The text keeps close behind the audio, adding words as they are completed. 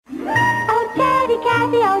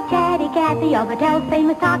Kathy, oh chatty Kathy, oh Mattel's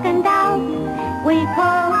famous talking doll. We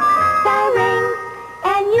pull the rings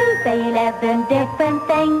and you say 11 different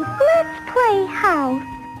things. Let's play house.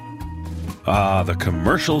 Ah, the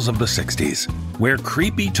commercials of the 60s, where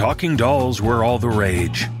creepy talking dolls were all the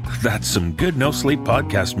rage. That's some good No Sleep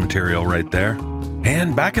podcast material right there.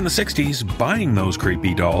 And back in the 60s, buying those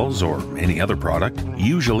creepy dolls, or any other product,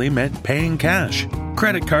 usually meant paying cash.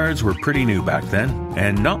 Credit cards were pretty new back then,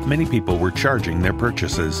 and not many people were charging their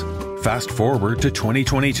purchases. Fast forward to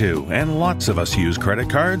 2022, and lots of us use credit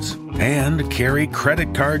cards and carry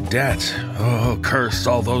credit card debt. Oh, curse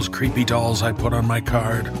all those creepy dolls I put on my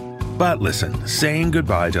card. But listen, saying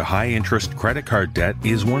goodbye to high-interest credit card debt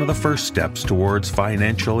is one of the first steps towards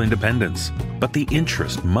financial independence. But the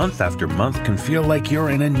interest month after month can feel like you're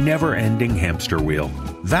in a never-ending hamster wheel.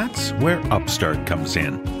 That's where Upstart comes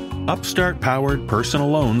in. Upstart-powered personal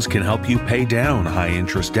loans can help you pay down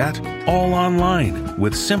high-interest debt, all online,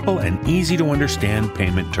 with simple and easy-to-understand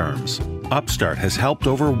payment terms. Upstart has helped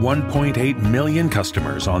over 1.8 million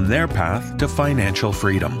customers on their path to financial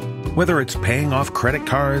freedom. Whether it's paying off credit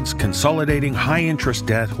cards, consolidating high-interest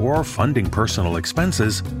debt, or funding personal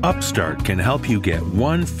expenses, Upstart can help you get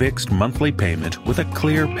one fixed monthly payment with a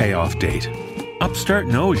clear payoff date. Upstart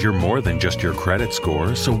knows you're more than just your credit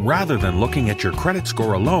score, so rather than looking at your credit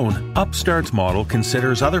score alone, Upstart's model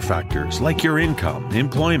considers other factors like your income,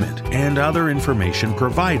 employment, and other information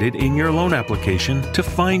provided in your loan application to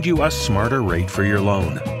find you a smarter rate for your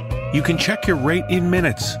loan. You can check your rate in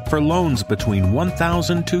minutes for loans between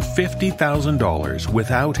 $1,000 to $50,000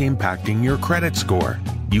 without impacting your credit score.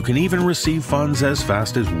 You can even receive funds as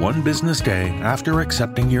fast as one business day after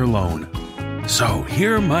accepting your loan. So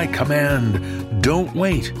hear my command. Don't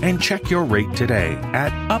wait and check your rate today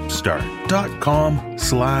at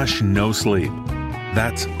upstart.com/nosleep.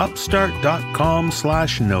 That's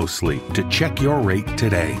upstart.com/nosleep to check your rate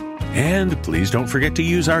today. And please don't forget to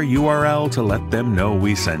use our URL to let them know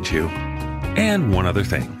we sent you. And one other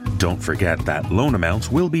thing, don't forget that loan amounts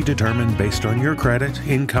will be determined based on your credit,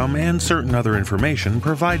 income, and certain other information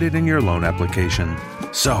provided in your loan application.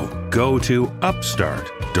 So go to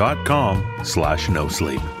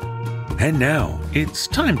upstart.com/nosleep. And now it's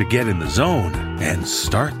time to get in the zone and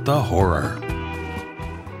start the horror.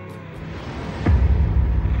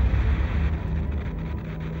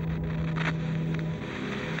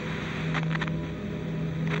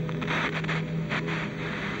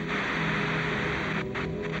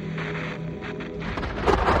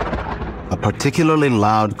 A particularly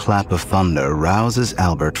loud clap of thunder rouses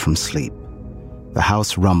Albert from sleep. The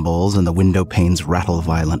house rumbles and the window panes rattle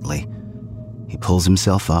violently. He pulls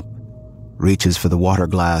himself up, reaches for the water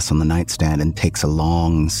glass on the nightstand, and takes a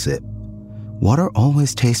long sip. Water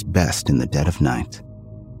always tastes best in the dead of night.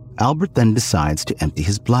 Albert then decides to empty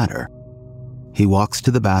his bladder. He walks to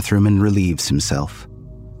the bathroom and relieves himself.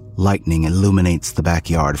 Lightning illuminates the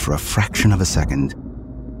backyard for a fraction of a second.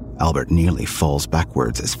 Albert nearly falls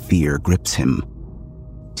backwards as fear grips him.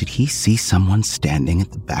 Did he see someone standing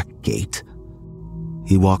at the back gate?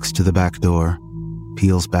 He walks to the back door,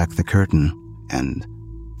 peels back the curtain, and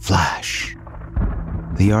flash.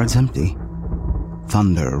 The yard's empty.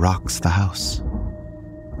 Thunder rocks the house.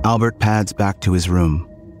 Albert pads back to his room.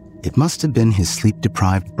 It must have been his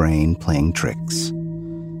sleep-deprived brain playing tricks.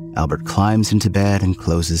 Albert climbs into bed and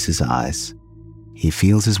closes his eyes. He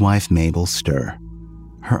feels his wife Mabel stir.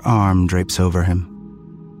 Her arm drapes over him.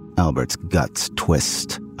 Albert's guts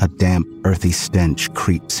twist. A damp, earthy stench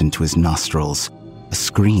creeps into his nostrils. A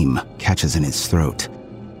scream catches in his throat.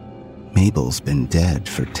 Mabel's been dead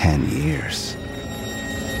for 10 years.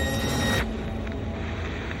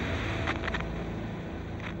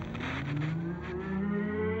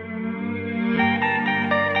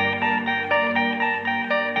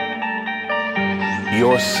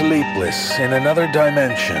 You're sleepless in another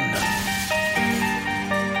dimension.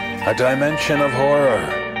 A dimension of horror,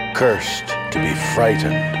 cursed to be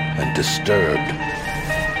frightened and disturbed.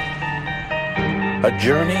 A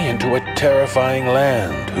journey into a terrifying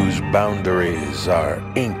land whose boundaries are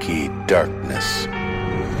inky darkness.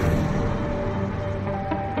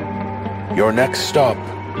 Your next stop,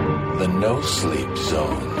 the No-Sleep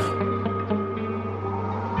Zone.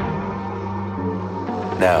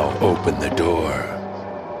 Now open the door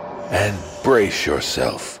and brace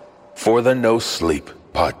yourself for the No-Sleep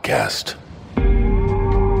Podcast.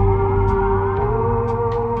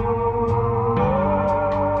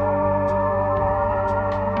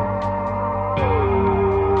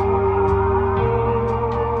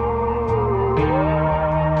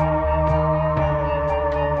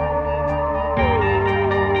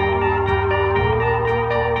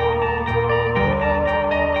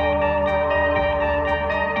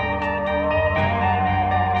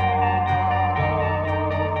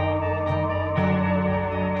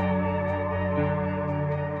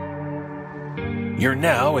 You're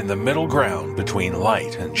now in the middle ground between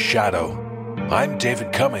light and shadow. I'm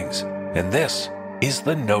David Cummings, and this is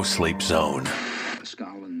the NoSleep Zone.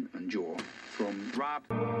 Skull and jaw from Rob.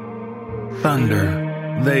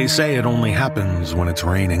 Thunder. They say it only happens when it's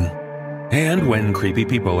raining, and when creepy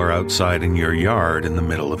people are outside in your yard in the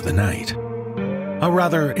middle of the night. A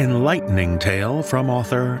rather enlightening tale from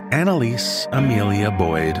author Annalise Amelia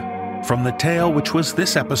Boyd, from the tale which was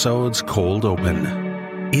this episode's cold open,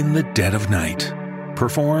 In the Dead of Night,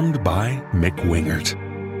 performed by Mick Wingert.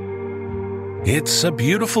 It's a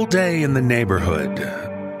beautiful day in the neighborhood.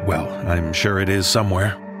 Well, I'm sure it is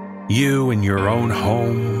somewhere. You in your own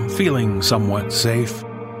home, feeling somewhat safe.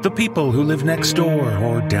 The people who live next door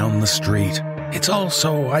or down the street. It's all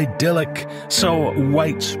so idyllic, so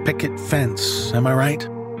white picket fence, am I right?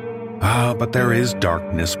 But there is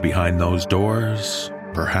darkness behind those doors,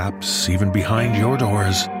 perhaps even behind your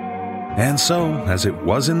doors. And so, as it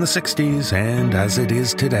was in the 60s and as it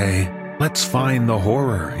is today, let's find the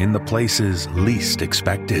horror in the places least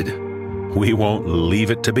expected. We won't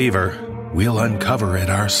leave it to Beaver. We'll uncover it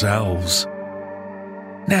ourselves.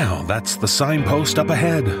 Now, that's the signpost up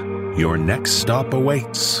ahead. Your next stop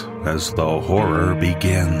awaits as the horror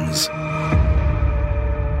begins.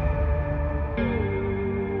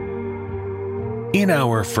 In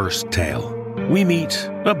our first tale, we meet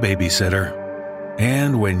a babysitter.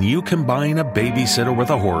 And when you combine a babysitter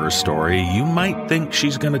with a horror story, you might think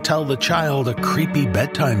she's going to tell the child a creepy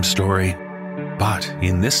bedtime story. But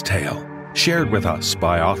in this tale, shared with us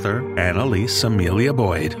by author Annalise Amelia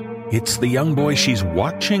Boyd, it's the young boy she's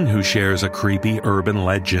watching who shares a creepy urban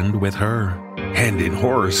legend with her. And in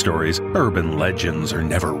horror stories, urban legends are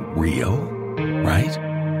never real, right?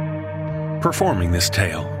 Performing this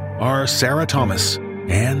tale are Sarah Thomas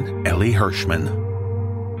and Ellie Hirschman.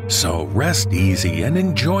 So rest easy and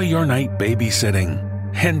enjoy your night babysitting.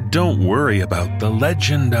 And don't worry about the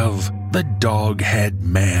legend of the Doghead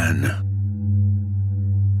Man.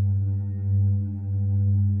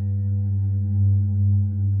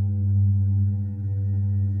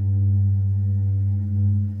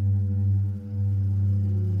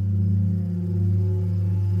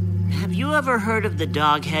 Have you ever heard of the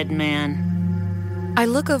Doghead Man? I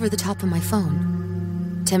look over the top of my phone.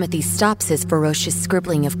 Timothy stops his ferocious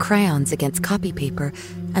scribbling of crayons against copy paper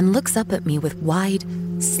and looks up at me with wide,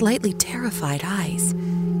 slightly terrified eyes.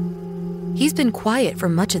 He's been quiet for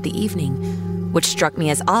much of the evening, which struck me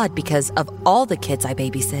as odd because of all the kids I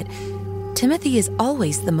babysit, Timothy is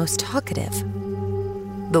always the most talkative.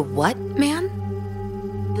 The what man?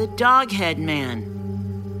 The Doghead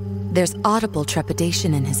Man. There's audible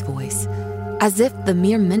trepidation in his voice, as if the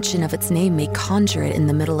mere mention of its name may conjure it in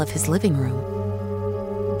the middle of his living room.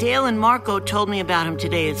 Dale and Marco told me about him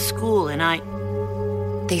today at school, and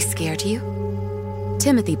They scared you?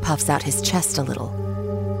 Timothy puffs out his chest a little.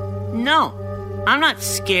 No, I'm not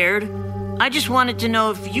scared. I just wanted to know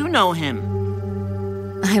if you know him.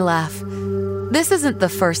 I laugh. This isn't the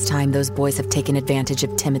first time those boys have taken advantage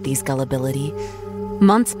of Timothy's gullibility.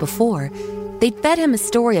 Months before, they'd fed him a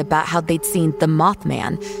story about how they'd seen the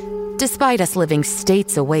Mothman, despite us living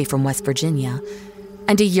states away from West Virginia.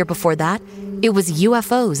 And a year before that, it was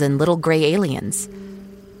UFOs and little gray aliens.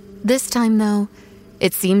 This time, though,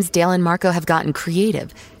 it seems Dale and Marco have gotten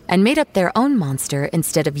creative and made up their own monster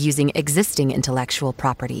instead of using existing intellectual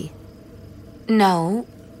property. No,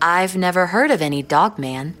 I've never heard of any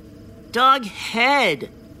Dogman. Doghead.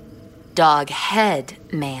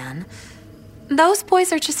 Doghead Man. Those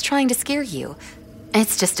boys are just trying to scare you.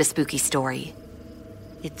 It's just a spooky story.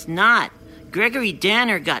 It's not. Gregory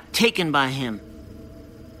Danner got taken by him.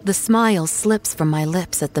 The smile slips from my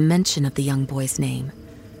lips at the mention of the young boy's name.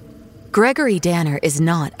 Gregory Danner is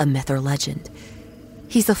not a myth or legend.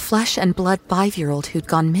 He's a flesh and blood 5-year-old who'd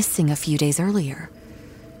gone missing a few days earlier.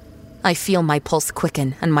 I feel my pulse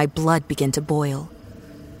quicken and my blood begin to boil.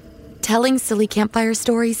 Telling silly campfire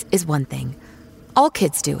stories is one thing. All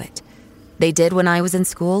kids do it. They did when I was in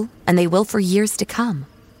school, and they will for years to come.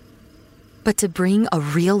 But to bring a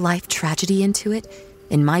real-life tragedy into it,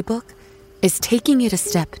 in my book, is taking it a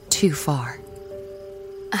step too far.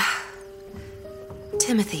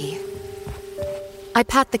 Timothy. I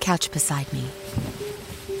pat the couch beside me.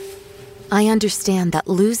 I understand that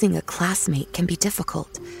losing a classmate can be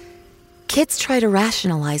difficult. Kids try to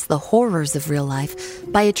rationalize the horrors of real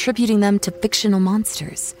life by attributing them to fictional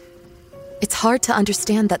monsters. It's hard to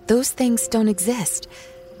understand that those things don't exist,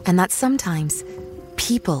 and that sometimes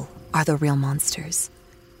people are the real monsters.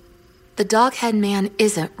 The Doghead Man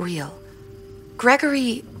isn't real.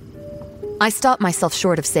 Gregory... I stopped myself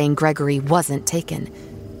short of saying Gregory wasn't taken,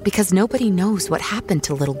 because nobody knows what happened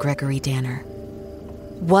to little Gregory Danner.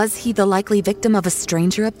 Was he the likely victim of a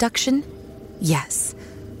stranger abduction? Yes.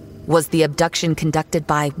 Was the abduction conducted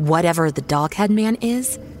by whatever the Doghead Man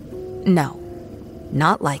is? No,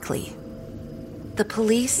 not likely. The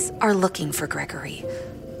police are looking for Gregory.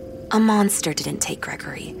 A monster didn't take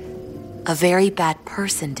Gregory. A very bad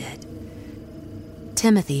person did.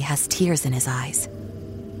 Timothy has tears in his eyes.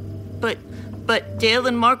 But Dale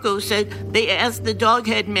and Marco said they asked the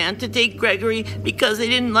Doghead Man to take Gregory because they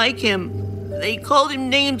didn't like him. They called him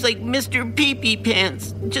names like Mr. Pee-Pee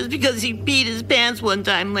Pants, just because he peed his pants one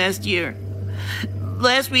time last year.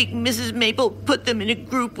 Last week, Mrs. Maple put them in a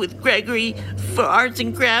group with Gregory for arts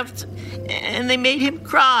and crafts, and they made him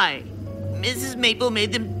cry. Mrs. Maple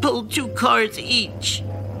made them pull 2 cards each.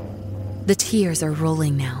 The tears are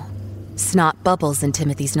rolling now. Snot bubbles in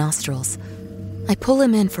Timothy's nostrils. I pull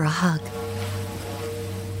him in for a hug.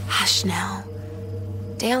 Hush now.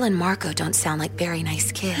 Dale and Marco don't sound like very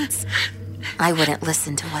nice kids. I wouldn't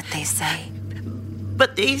listen to what they say.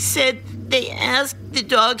 But they said they asked the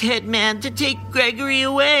Doghead Man to take Gregory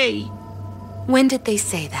away. When did they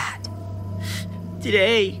say that?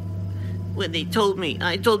 Today. When they told me,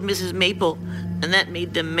 I told Mrs. Maple, and that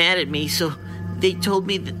made them mad at me, so they told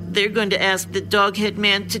me that they're going to ask the Doghead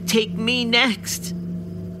Man to take me next.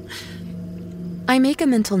 I make a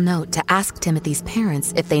mental note to ask Timothy's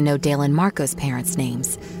parents if they know Dale and Marco's parents'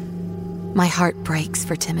 names. My heart breaks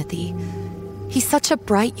for Timothy. He's such a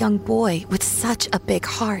bright young boy with such a big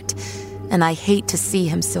heart, and I hate to see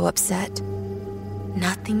him so upset.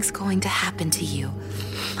 Nothing's going to happen to you.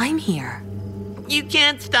 I'm here. You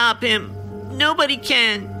can't stop him. Nobody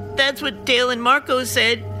can. That's what Dale and Marco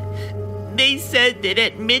said. They said that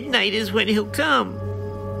at midnight is when he'll come.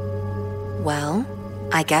 Well,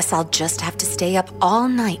 I guess I'll just have to stay up all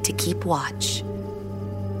night to keep watch.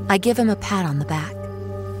 I give him a pat on the back.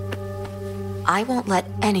 I won't let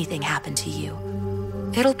anything happen to you.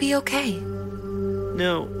 It'll be okay.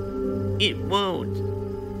 No, it won't.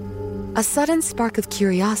 A sudden spark of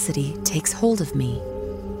curiosity takes hold of me.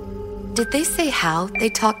 Did they say how they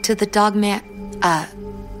talked to the Doghead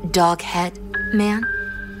Man?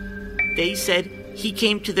 They said he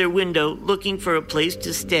came to their window looking for a place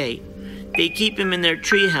to stay. They keep him in their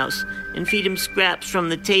treehouse and feed him scraps from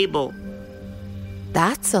the table.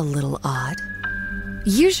 That's a little odd.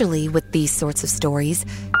 Usually with these sorts of stories,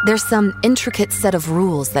 there's some intricate set of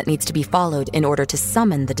rules that needs to be followed in order to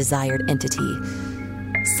summon the desired entity.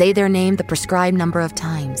 Say their name the prescribed number of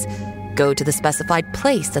times. Go to the specified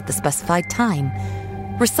place at the specified time.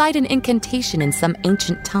 Recite an incantation in some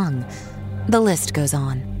ancient tongue. The list goes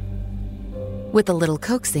on. With a little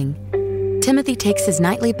coaxing, Timothy takes his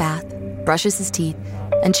nightly bath, brushes his teeth,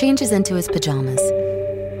 and changes into his pajamas.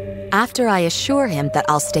 After I assure him that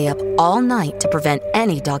I'll stay up all night to prevent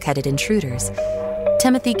any dog-headed intruders,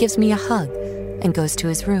 Timothy gives me a hug and goes to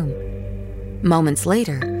his room. Moments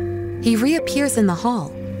later, he reappears in the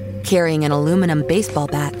hall, carrying an aluminum baseball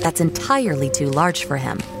bat that's entirely too large for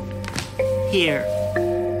him. Here.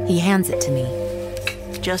 He hands it to me.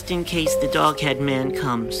 Just in case the Doghead Man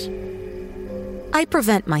comes. I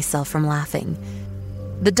prevent myself from laughing.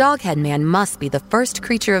 The Doghead Man must be the first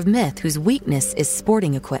creature of myth whose weakness is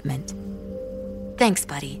sporting equipment. Thanks,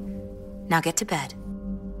 buddy. Now get to bed.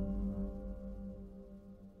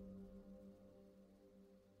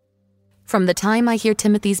 From the time I hear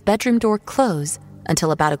Timothy's bedroom door close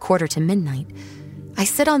until about midnight, I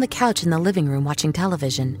sit on the couch in the living room watching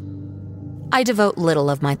television. I devote little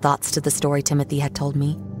of my thoughts to the story Timothy had told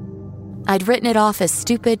me. I'd written it off as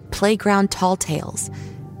stupid playground tall tales.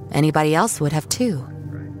 Anybody else would have too.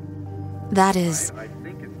 That is,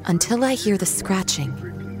 until I hear the scratching.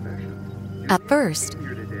 At first,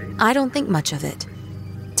 I don't think much of it.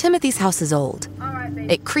 Timothy's house is old.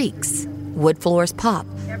 It creaks, wood floors pop,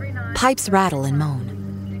 pipes rattle and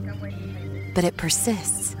moan. But it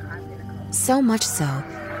persists. So much so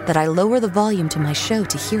that I lower the volume to my show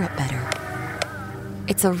to hear it better.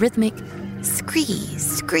 It's a rhythmic scree,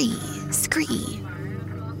 scree, scree.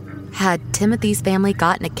 Had Timothy's family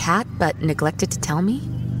gotten a cat but neglected to tell me?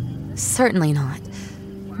 Certainly not.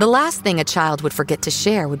 The last thing a child would forget to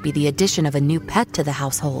share would be the addition of a new pet to the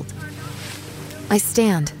household. I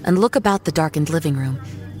stand and look about the darkened living room,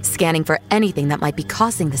 scanning for anything that might be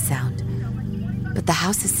causing the sound. But the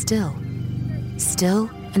house is still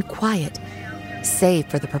and quiet, save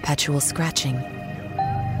for the perpetual scratching.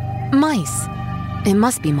 Mice. It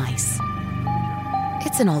must be mice.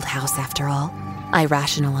 It's an old house after all, I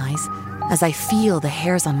rationalize, as I feel the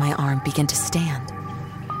hairs on my arm begin to stand.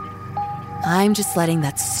 I'm just letting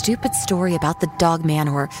that stupid story about the dog man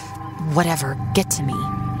or whatever get to me.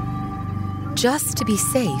 Just to be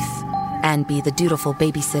safe and be the dutiful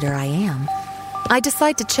babysitter I am, I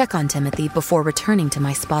decide to check on Timothy before returning to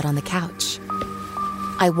my spot on the couch.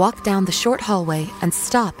 I walk down the short hallway and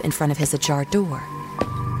stop in front of his ajar door.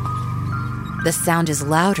 The sound is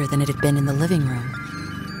louder than it had been in the living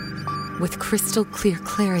room. With crystal clear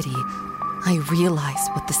clarity, I realize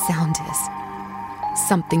what the sound is.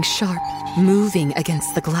 Something sharp moving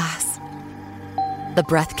against the glass. The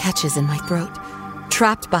breath catches in my throat,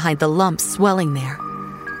 trapped behind the lump swelling there.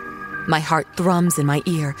 My heart thrums in my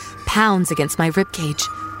ear, pounds against my ribcage.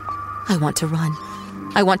 I want to run.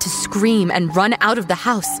 I want to scream and run out of the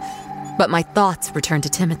house, but my thoughts return to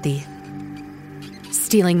Timothy.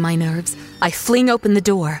 Stealing my nerves, I fling open the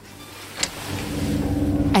door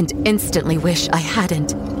and instantly wish I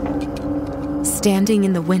hadn't. Standing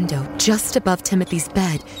in the window just above Timothy's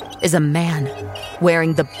bed is a man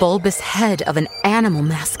wearing the bulbous head of an animal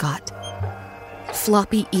mascot.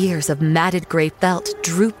 Floppy ears of matted gray felt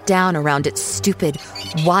droop down around its stupid,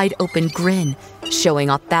 wide-open grin, showing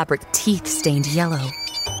off fabric teeth stained yellow.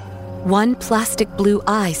 One plastic blue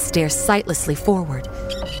eye stares sightlessly forward.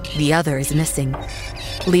 The other is missing,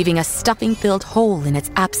 leaving a stuffing-filled hole in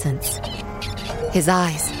its absence. His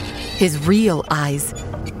eyes, his real eyes,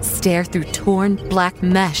 stare through torn black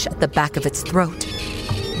mesh at the back of its throat,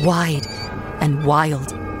 wide and wild.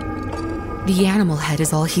 The animal head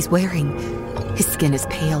is all he's wearing. His skin is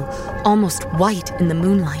pale, almost white in the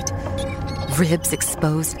moonlight, ribs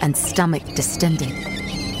exposed and stomach distended.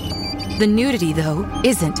 The nudity, though,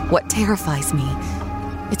 isn't what terrifies me.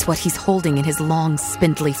 It's what he's holding in his long,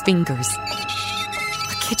 spindly fingers.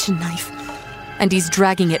 A kitchen knife, and he's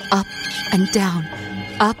dragging it up and down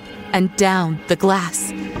the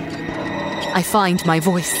glass. I find my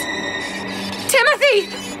voice. Timothy!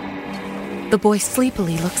 The boy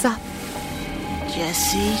sleepily looks up.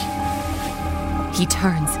 Jesse? He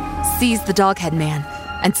turns, sees the doghead man,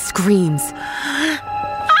 and screams.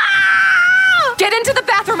 Get into the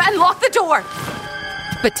bathroom and lock the door!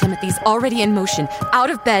 But Timothy's already in motion, out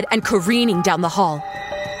of bed and careening down the hall.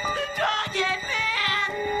 The doghead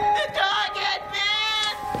man! The doghead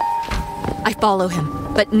man! I follow him,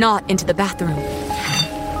 but not into the bathroom.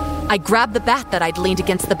 I grab the bat that I'd leaned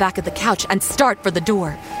against the back of the couch and start for the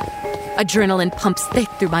door. Adrenaline pumps thick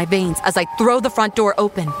through my veins as I throw the front door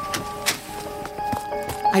open.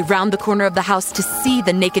 I round the corner of the house to see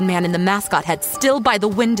the naked man in the mascot head still by the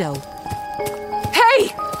window. Hey,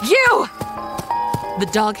 you! The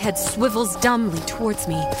dog head swivels dumbly towards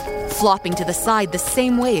me, flopping to the side the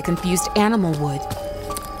same way a confused animal would.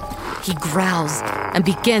 He growls and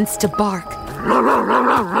begins to bark.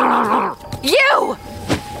 You!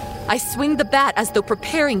 I swing the bat as though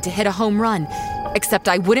preparing to hit a home run, except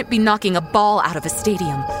I wouldn't be knocking a ball out of a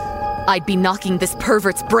stadium. I'd be knocking this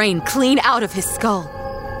pervert's brain clean out of his skull.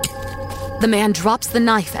 The man drops the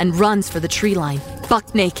knife and runs for the tree line,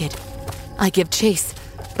 buck naked. I give chase,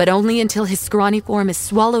 but only until his scrawny form is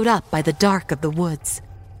swallowed up by the dark of the woods.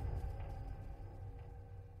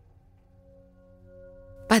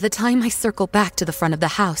 By the time I circle back to the front of the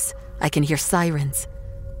house, I can hear sirens.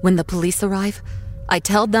 When the police arrive, I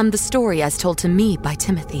tell them the story as told to me by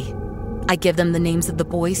Timothy. I give them the names of the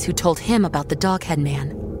boys who told him about the doghead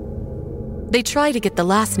man. They try to get the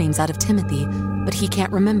last names out of Timothy, but he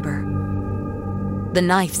can't remember. The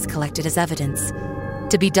knife's collected as evidence,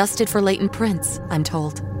 to be dusted for latent prints, I'm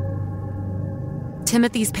told.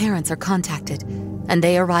 Timothy's parents are contacted, and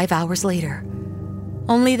they arrive hours later.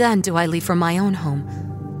 Only then do I leave for my own home,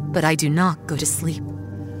 but I do not go to sleep.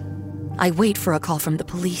 I wait for a call from the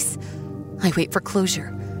police. I wait for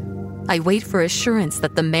closure. I wait for assurance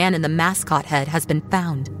that the man in the mascot head has been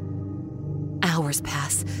found. Hours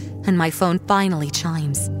pass, and my phone finally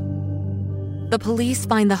chimes. The police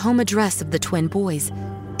find the home address of the twin boys,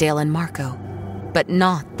 Dale and Marco, but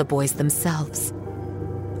not the boys themselves.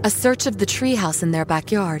 A search of the treehouse in their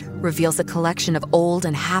backyard reveals a collection of old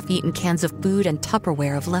and half-eaten cans of food and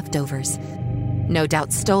Tupperware of leftovers, no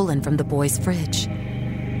doubt stolen from the boys' fridge.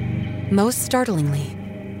 Most startlingly,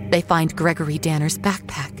 they find Gregory Danner's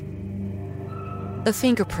backpack. The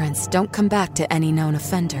fingerprints don't come back to any known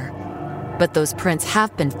offender, but those prints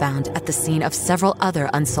have been found at the scene of several other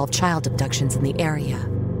unsolved child abductions in the area.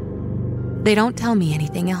 They don't tell me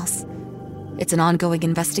anything else. It's an ongoing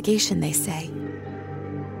investigation, they say.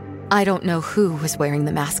 I don't know who was wearing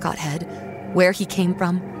the mascot head, where he came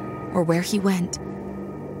from, or where he went.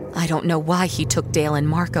 I don't know why he took Dale and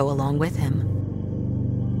Marco along with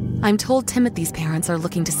him. I'm told Timothy's parents are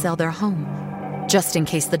looking to sell their home, just in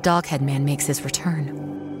case the doghead man makes his return.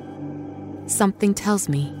 Something tells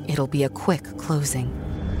me it'll be a quick closing.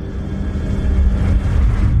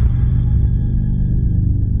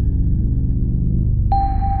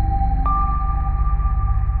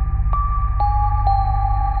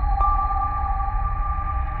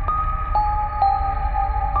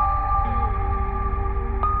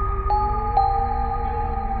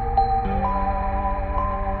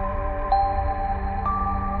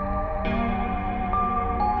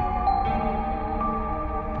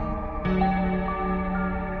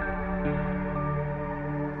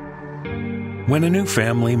 When a new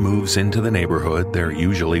family moves into the neighborhood, they're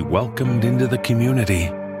usually welcomed into the community.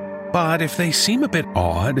 But if they seem a bit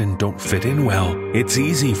odd and don't fit in well, it's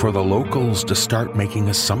easy for the locals to start making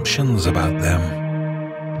assumptions about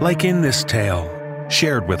them. Like in this tale,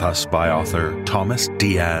 shared with us by author Thomas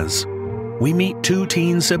Diaz. We meet two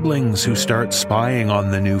teen siblings who start spying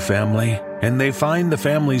on the new family, and they find the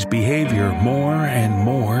family's behavior more and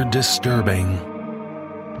more disturbing.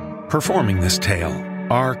 Performing this tale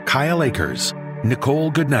are Kyle Akers,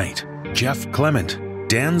 Nicole Goodnight, Jeff Clement,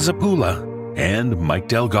 Dan Zapula, and Mike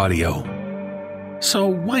Delgadio. So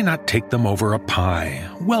why not take them over a pie,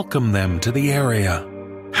 welcome them to the area?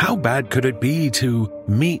 How bad could it be to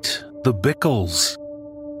meet the Bickles?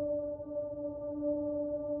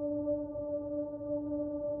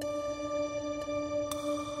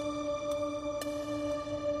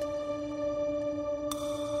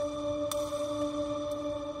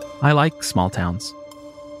 I like small towns.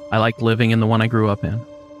 I liked living in the one I grew up in.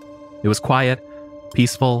 It was quiet,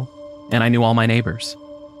 peaceful, and I knew all my neighbors.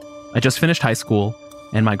 I just finished high school,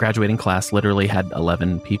 and my graduating class literally had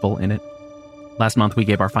 11 people in it. Last month, we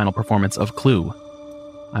gave our final performance of Clue.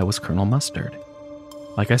 I was Colonel Mustard.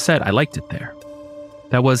 Like I said, I liked it there.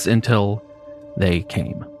 That was until they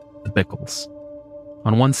came, the Bickles.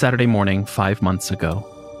 On one Saturday morning 5 months ago,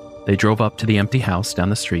 they drove up to the empty house down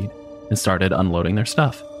the street and started unloading their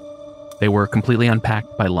stuff. They were completely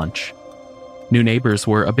unpacked by lunch. New neighbors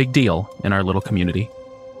were a big deal in our little community,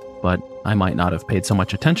 but I might not have paid so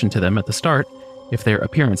much attention to them at the start if their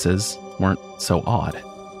appearances weren't so odd.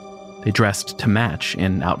 They dressed to match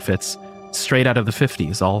in outfits straight out of the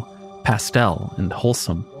 50s, all pastel and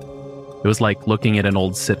wholesome. It was like looking at an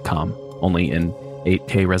old sitcom, only in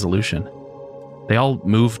 8K resolution. They all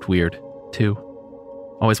moved weird, too,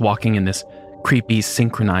 always walking in this creepy,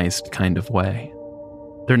 synchronized kind of way.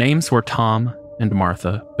 Their names were Tom and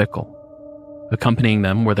Martha Bickle. Accompanying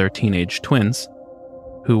them were their teenage twins,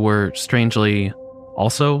 who were strangely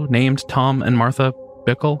also named Tom and Martha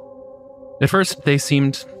Bickle. At first, they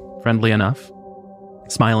seemed friendly enough,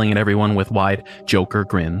 smiling at everyone with wide Joker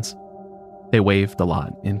grins. They waved a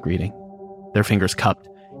lot in greeting, their fingers cupped,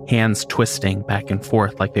 hands twisting back and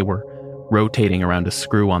forth like they were rotating around a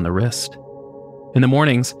screw on the wrist. In the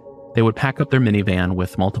mornings, they would pack up their minivan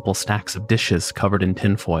with multiple stacks of dishes covered in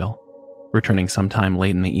tinfoil, returning sometime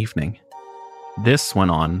late in the evening. This went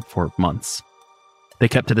on for months. They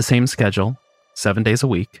kept to the same schedule, 7 days a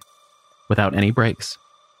week, without any breaks.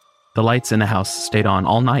 The lights in the house stayed on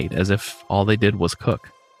all night as if all they did was cook.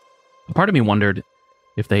 A part of me wondered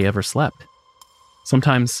if they ever slept.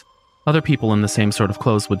 Sometimes other people in the same sort of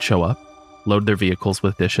clothes would show up, load their vehicles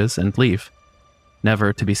with dishes, and leave,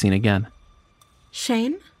 never to be seen again.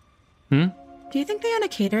 Shane? Do you think they own a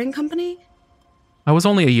catering company? I was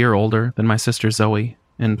only a year older than my sister Zoe,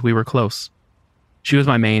 and we were close. She was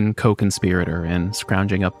my main co-conspirator in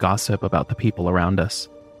scrounging up gossip about the people around us.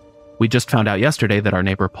 We just found out yesterday that our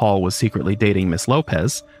neighbor Paul was secretly dating Miss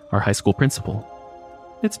Lopez, our high school principal.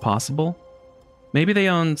 It's possible. Maybe they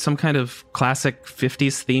own some kind of classic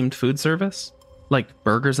 50s-themed food service? Like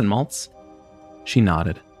burgers and malts? She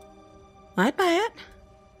nodded. I'd buy it.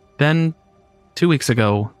 Then, 2 weeks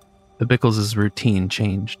ago, the Bickles' routine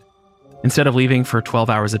changed. Instead of leaving for 12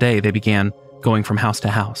 hours a day, they began going from house to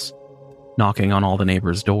house, knocking on all the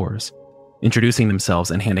neighbors' doors, introducing themselves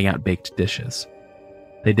and handing out baked dishes.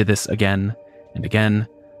 They did this again and again,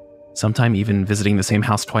 sometime even visiting the same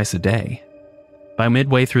house twice a day. By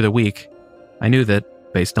midway through the week, I knew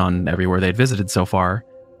that, based on everywhere they'd visited so far,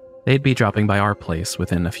 they'd be dropping by our place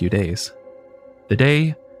within a few days. The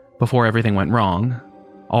day before everything went wrong,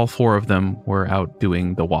 all four of them were out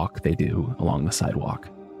doing the walk they do along the sidewalk.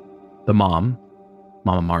 The mom,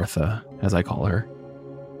 Mama Martha, as I call her,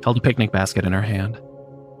 held a picnic basket in her hand.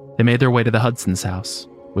 They made their way to the Hudson's house,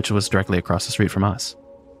 which was directly across the street from us.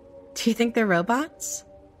 Do you think they're robots?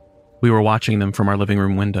 We were watching them from our living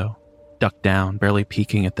room window, ducked down, barely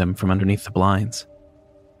peeking at them from underneath the blinds.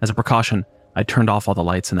 As a precaution, I turned off all the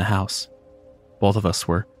lights in the house. Both of us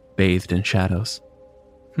were bathed in shadows.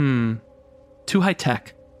 Too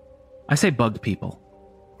high-tech. I say bugged people.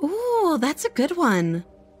 Ooh, that's a good one.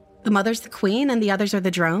 The mother's the queen and the others are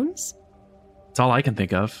the drones? It's all I can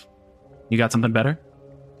think of. You got something better?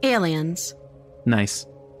 Aliens. Nice.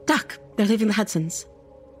 Duck, they're leaving the Hudsons.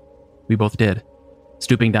 We both did,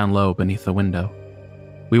 stooping down low beneath the window.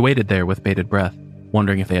 We waited there with bated breath,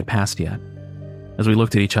 wondering if they had passed yet. As we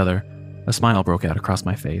looked at each other, a smile broke out across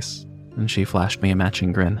my face, and she flashed me a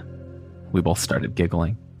matching grin. We both started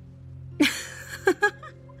giggling.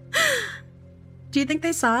 Do you think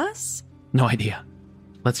they saw us? No idea.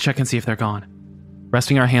 Let's check and see if they're gone.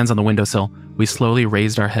 Resting our hands on the windowsill, we We slowly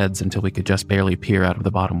raised our heads until we could just barely peer out of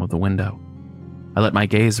the bottom of the window. I let my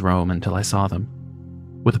gaze roam until I saw them.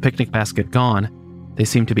 With the picnic basket gone, they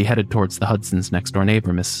seemed to be headed towards the Hudson's next-door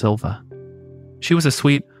neighbor, Miss Silva. She was a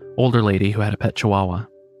sweet, older lady who had a pet chihuahua.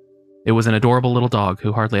 It was an adorable little dog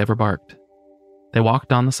who hardly ever barked. They walked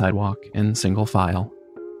down the sidewalk in single file,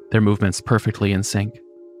 their movements perfectly in sync.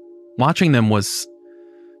 Watching them was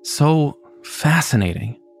so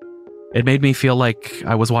fascinating. It made me feel like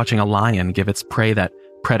I was watching a lion give its prey that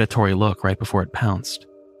predatory look right before it pounced.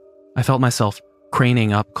 I felt myself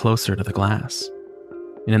craning up closer to the glass.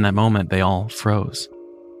 And in that moment, they all froze.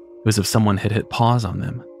 It was as if someone had hit pause on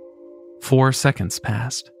them. 4 seconds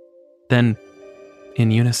passed. Then,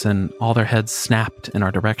 in unison, all their heads snapped in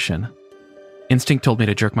our direction. Instinct told me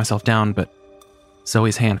to jerk myself down, but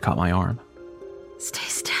Zoe's hand caught my arm. Stay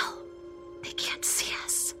still. They can't see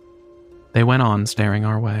us. They went on, staring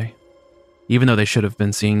our way, even though they should have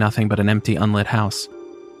been seeing nothing but an empty, unlit house.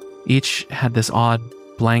 Each had this odd,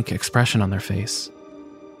 blank expression on their face.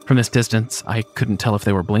 From this distance, I couldn't tell if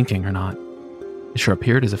they were blinking or not. It sure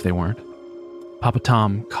appeared as if they weren't. Papa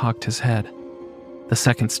Tom cocked his head. The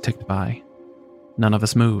seconds ticked by. None of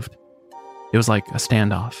us moved. It was like a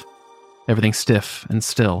standoff. Everything stiff and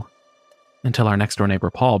still, until our next-door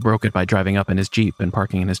neighbor Paul broke it by driving up in his Jeep and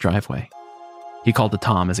parking in his driveway. He called to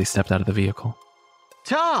Tom as he stepped out of the vehicle.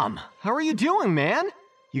 Tom, how are you doing, man?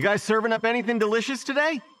 You guys serving up anything delicious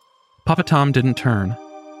today? Papa Tom didn't turn.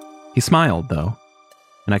 He smiled, though,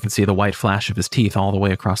 and I could see the white flash of his teeth all the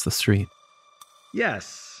way across the street.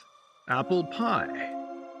 Yes, apple pie.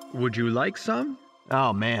 Would you like some?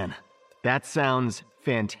 Oh, man. That sounds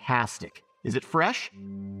fantastic. Is it fresh?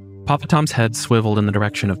 Papa Tom's head swiveled in the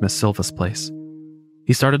direction of Miss Silva's place.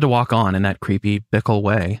 He started to walk on in that creepy, Bickle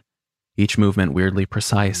way, each movement weirdly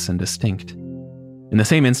precise and distinct. In the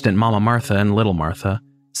same instant, Mama Martha and Little Martha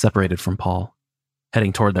separated from Paul,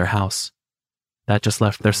 heading toward their house. That just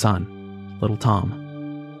left their son, little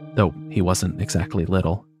Tom, though he wasn't exactly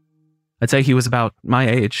little. I'd say he was about my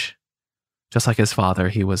age. Just like his father,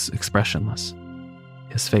 he was expressionless,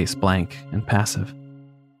 his face blank and passive.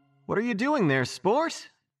 What are you doing there, Sport?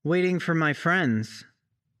 Waiting for my friends.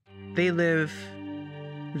 They live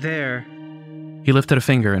there. He lifted a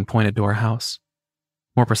finger and pointed to our house.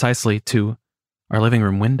 More precisely, to our living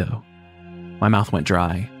room window. My mouth went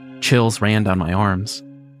dry. Chills ran down my arms.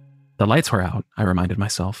 The lights were out, I reminded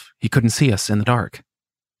myself. He couldn't see us in the dark.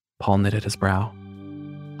 Paul knitted his brow.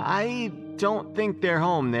 I don't think they're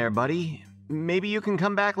home there, buddy. Maybe you can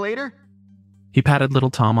come back later? He patted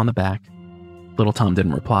little Tom on the back. Little Tom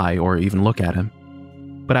didn't reply or even look at him.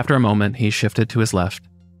 But after a moment, he shifted to his left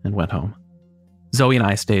and went home. Zoe and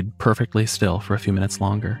I stayed perfectly still for a few minutes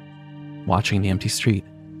longer, watching the empty street.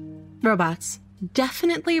 Robots.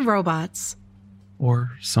 Definitely robots.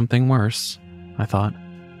 Or something worse, I thought.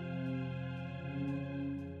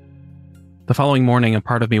 The following morning, a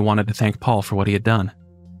part of me wanted to thank Paul for what he had done.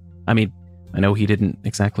 I mean, I know he didn't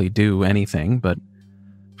exactly do anything, but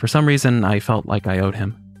for some reason, I felt like I owed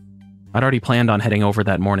him. I'd already planned on heading over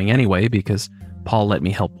that morning anyway because Paul let me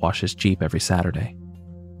help wash his Jeep every Saturday.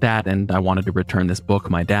 That, and I wanted to return this book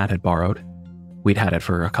my dad had borrowed. We'd had it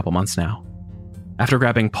for a couple months now. After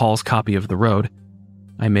grabbing Paul's copy of The Road,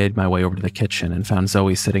 I made my way over to the kitchen and found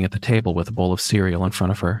Zoe sitting at the table with a bowl of cereal in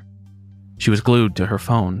front of her. She was glued to her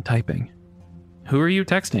phone, typing. Who are you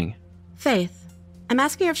texting? Faith. I'm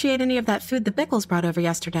asking her if she ate any of that food the Bickles brought over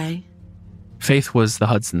yesterday. Faith was the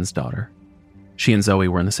Hudson's daughter. She and Zoe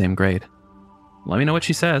were in the same grade. Let me know what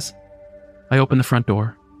she says. I opened the front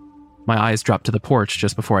door. My eyes dropped to the porch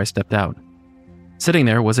just before I stepped out. Sitting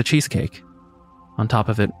there was a cheesecake. On top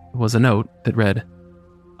of it was a note that read,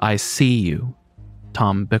 I see you,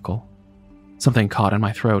 Tom Bickle. Something caught in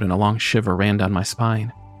my throat and a long shiver ran down my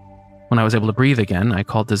spine. When I was able to breathe again, I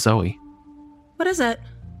called to Zoe. What is it?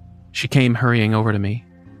 She came hurrying over to me,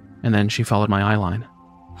 and then she followed my eyeline.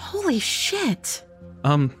 Holy shit.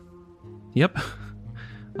 Yep.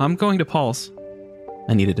 I'm going to Paul's.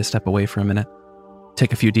 I needed to step away for a minute,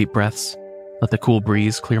 take a few deep breaths, let the cool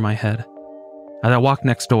breeze clear my head. As I walked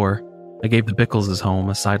next door, I gave the Bickles' home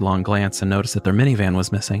a sidelong glance and noticed that their minivan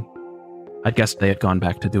was missing. I'd guessed they had gone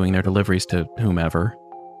back to doing their deliveries to whomever.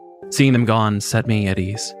 Seeing them gone set me at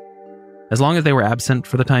ease. As long as they were absent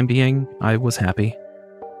for the time being, I was happy.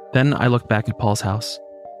 Then I looked back at Paul's house,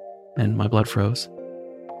 and my blood froze.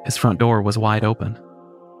 His front door was wide open.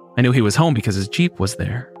 I knew he was home because his Jeep was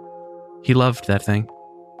there. He loved that thing.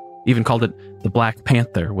 Even called it the Black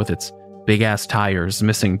Panther with its big-ass tires,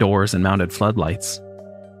 missing doors, and mounted floodlights.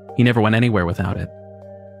 He never went anywhere without it.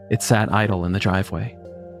 It sat idle in the driveway.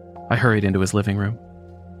 I hurried into his living room.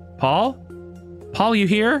 Paul? Paul, you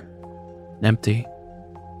here? empty.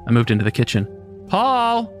 I moved into the kitchen.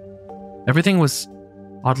 Paul! Everything was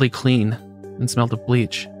oddly clean and smelled of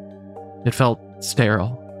bleach. It felt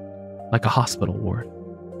sterile, like a hospital ward.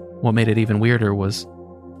 What made it even weirder was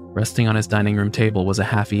resting on his dining room table was a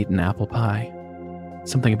half-eaten apple pie.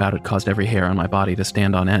 Something about it caused every hair on my body to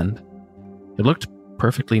stand on end. It looked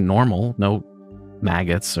perfectly normal, no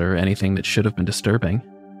maggots or anything that should have been disturbing,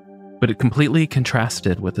 but it completely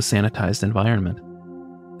contrasted with the sanitized environment.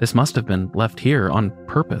 This must have been left here on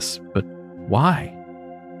purpose, but why?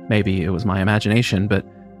 Maybe it was my imagination, but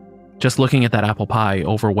just looking at that apple pie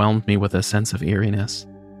overwhelmed me with a sense of eeriness.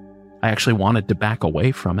 I actually wanted to back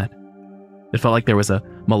away from it. It felt like there was a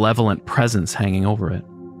malevolent presence hanging over it,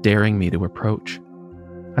 daring me to approach.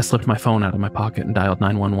 I slipped my phone out of my pocket and dialed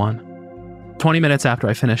 911. 20 minutes after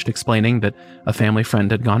I finished explaining that a family friend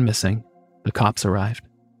had gone missing, the cops arrived.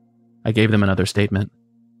 I gave them another statement.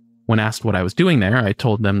 When asked what I was doing there, I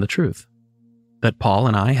told them the truth. That Paul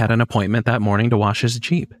and I had an appointment that morning to wash his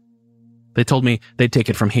Jeep. They told me they'd take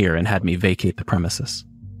it from here and had me vacate the premises.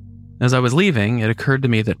 As I was leaving, it occurred to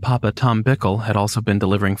me that Papa Tom Bickle had also been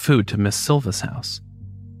delivering food to Miss Silva's house.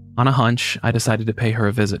 On a hunch, I decided to pay her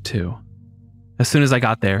a visit too. As soon as I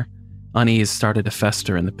got there, unease started to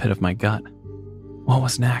fester in the pit of my gut. What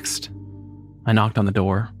was next? I knocked on the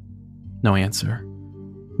door. No answer.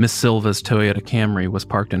 Miss Silva's Toyota Camry was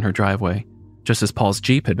parked in her driveway, just as Paul's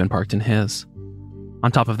Jeep had been parked in his.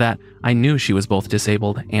 On top of that, I knew she was both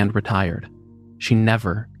disabled and retired. She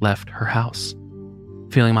never left her house.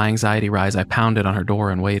 Feeling my anxiety rise, I pounded on her door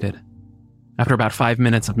and waited. After about 5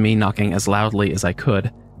 minutes of me knocking as loudly as I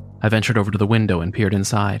could, I ventured over to the window and peered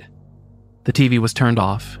inside. The TV was turned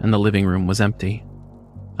off and the living room was empty.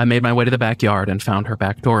 I made my way to the backyard and found her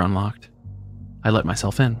back door unlocked. I let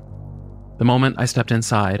myself in. The moment I stepped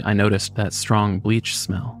inside, I noticed that strong bleach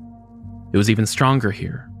smell. It was even stronger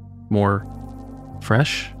here, more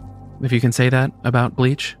fresh, if you can say that about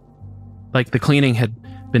bleach. Like the cleaning had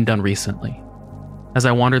been done recently. As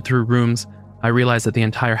I wandered through rooms, I realized that the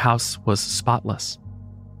entire house was spotless.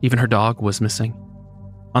 Even her dog was missing.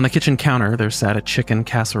 On the kitchen counter, there sat a chicken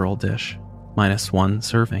casserole dish, minus one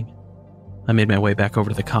serving. I made my way back over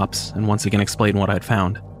to the cops and once again explained what I'd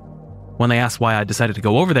found. When they asked why I decided to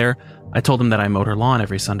go over there, I told them that I mowed her lawn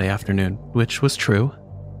every Sunday afternoon, which was true.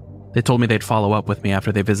 They told me they'd follow up with me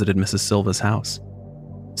after they visited Mrs. Silva's house.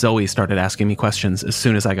 Zoe started asking me questions as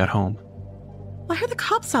soon as I got home. Why are the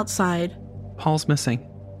cops outside? Paul's missing.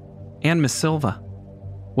 And Miss Silva.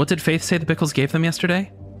 What did Faith say the Bickles gave them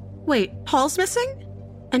yesterday? Wait, Paul's missing?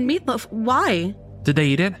 And meatloaf, why? Did they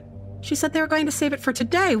eat it? She said they were going to save it for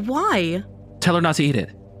today. Why? Tell her not to eat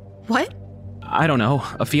it. What? I don't know.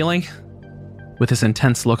 A feeling? With this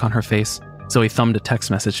intense look on her face, Zoe thumbed a text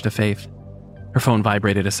message to Faith. Her phone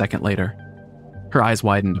vibrated a second later. Her eyes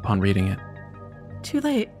widened upon reading it. Too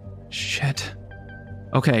late. Shit.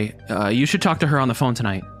 Okay, you should talk to her on the phone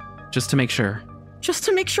tonight. Just to make sure. Just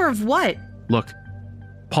to make sure of what? Look,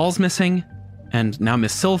 Paul's missing, and now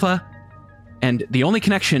Miss Silva, and the only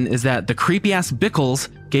connection is that the creepy-ass Bickles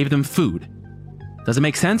gave them food. Does it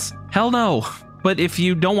make sense? Hell no. But if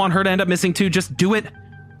you don't want her to end up missing too, just do it,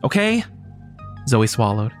 okay? Zoe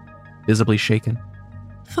swallowed, visibly shaken.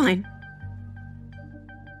 Fine.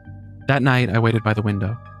 That night, I waited by the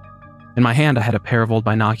window. In my hand, I had a pair of old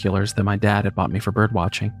binoculars that my dad had bought me for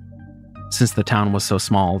birdwatching. Since the town was so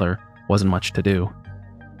small, there wasn't much to do.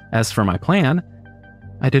 As for my plan,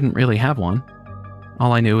 I didn't really have one.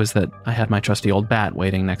 All I knew is that I had my trusty old bat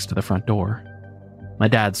waiting next to the front door. My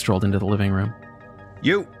dad strolled into the living room.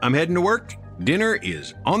 You, I'm heading to work. Dinner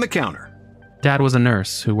is on the counter. Dad was a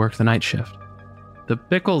nurse who worked the night shift. The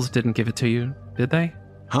Bickles didn't give it to you, did they?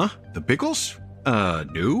 Huh? The Bickles?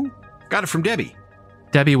 No. Got it from Debbie.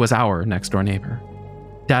 Debbie was our next-door neighbor.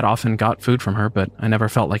 Dad often got food from her, but I never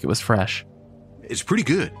felt like it was fresh. It's pretty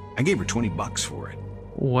good. I gave her $20 for it.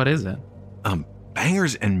 What is it?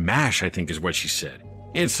 Bangers and mash, I think is what she said.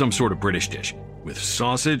 It's some sort of British dish, with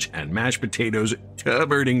sausage and mashed potatoes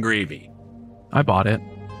covered in gravy. I bought it.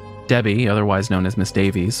 Debbie, otherwise known as Miss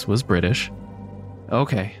Davies, was British.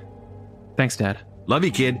 Okay. Thanks, Dad. Love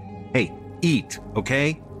you, kid. Hey, eat,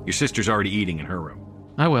 okay? Your sister's already eating in her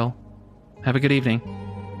room. I will. Have a good evening.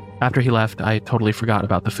 After he left, I totally forgot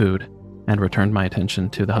about the food and returned my attention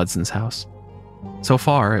to the Hudson's house. So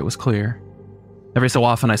far, it was clear. Every so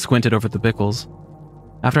often, I squinted over the Bickles.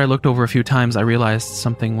 After I looked over a few times, I realized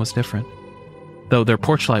something was different. Though their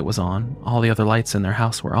porch light was on, all the other lights in their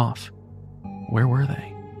house were off. Where were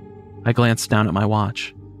they? I glanced down at my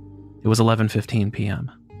watch. It was 11:15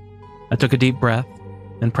 p.m. I took a deep breath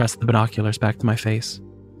and pressed the binoculars back to my face.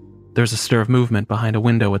 There was a stir of movement behind a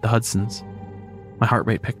window at the Hudsons. My heart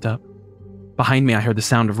rate picked up. Behind me, I heard the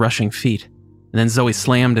sound of rushing feet, and then Zoe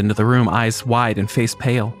slammed into the room, eyes wide and face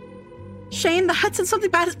pale. Shane, the hut said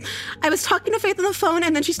something bad. I was talking to Faith on the phone,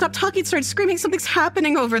 and then she stopped talking and started screaming, something's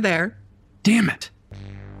happening over there. Damn it!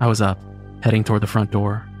 I was up, heading toward the front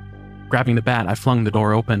door. Grabbing the bat, I flung the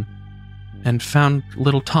door open and found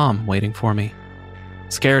little Tom waiting for me.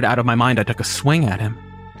 Scared out of my mind, I took a swing at him.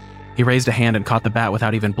 He raised a hand and caught the bat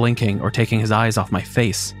without even blinking or taking his eyes off my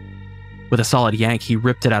face. With a solid yank, he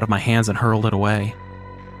ripped it out of my hands and hurled it away.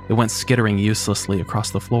 It went skittering uselessly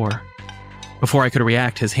across the floor. Before I could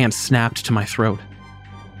react, his hand snapped to my throat.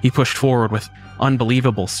 He pushed forward with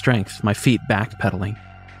unbelievable strength, my feet backpedaling,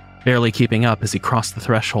 barely keeping up as he crossed the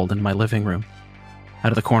threshold into my living room.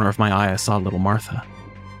 Out of the corner of my eye, I saw little Martha.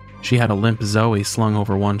 She had a limp Zoe slung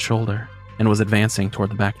over one shoulder and was advancing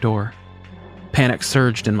toward the back door. Panic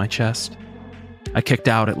surged in my chest. I kicked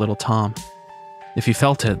out at little Tom. If he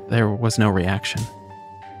felt it, there was no reaction.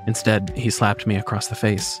 Instead, he slapped me across the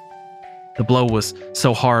face. The blow was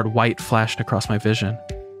so hard, white flashed across my vision,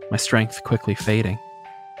 my strength quickly fading.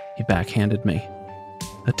 He backhanded me.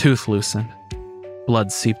 A tooth loosened.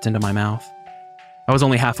 Blood seeped into my mouth. I was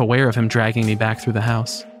only half aware of him dragging me back through the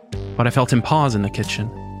house, but I felt him pause in the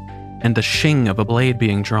kitchen, and the shing of a blade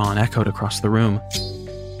being drawn echoed across the room.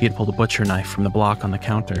 He had pulled a butcher knife from the block on the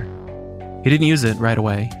counter. He didn't use it right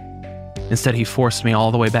away. Instead, he forced me all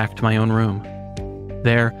the way back to my own room.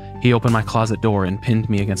 There, he opened my closet door and pinned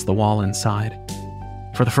me against the wall inside.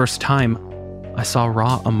 For the first time, I saw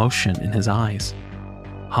raw emotion in his eyes.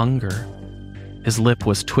 Hunger. His lip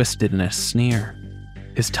was twisted in a sneer,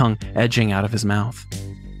 his tongue edging out of his mouth.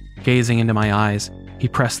 Gazing into my eyes, he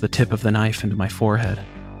pressed the tip of the knife into my forehead.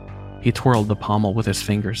 He twirled the pommel with his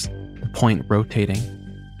fingers, the point rotating,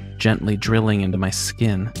 gently drilling into my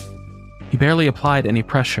skin. He barely applied any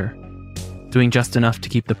pressure, doing just enough to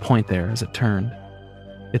keep the point there as it turned.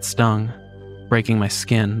 It stung, breaking my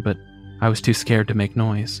skin, but I was too scared to make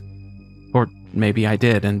noise. Or maybe I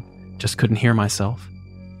did and just couldn't hear myself.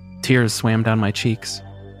 Tears swam down my cheeks.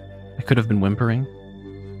 I could have been whimpering.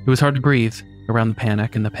 It was hard to breathe around the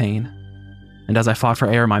panic and the pain, and as I fought for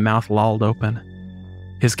air, my mouth lolled open.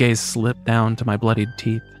 His gaze slipped down to my bloodied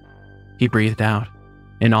teeth. He breathed out,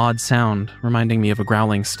 an odd sound reminding me of a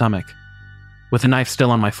growling stomach. With the knife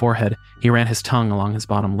still on my forehead, he ran his tongue along his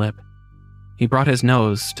bottom lip. He brought his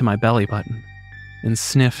nose to my belly button and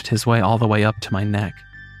sniffed his way all the way up to my neck.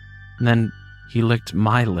 And then he licked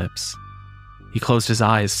my lips. He closed his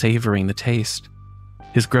eyes, savoring the taste.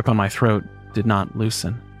 His grip on my throat did not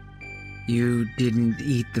loosen. You didn't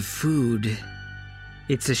eat the food.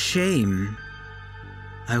 It's a shame.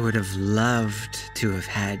 I would have loved to have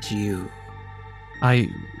had you. I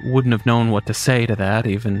wouldn't have known what to say to that,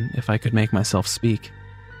 even if I could make myself speak.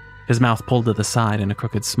 His mouth pulled to the side in a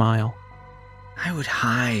crooked smile. I would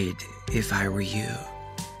hide if I were you.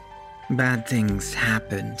 Bad things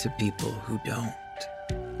happen to people who don't.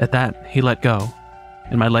 At that, he let go,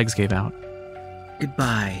 and my legs gave out.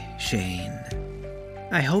 Goodbye, Shane.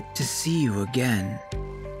 I hope to see you again.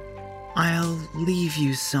 I'll leave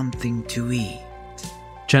you something to eat.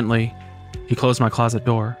 Gently, he closed my closet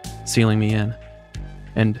door, sealing me in,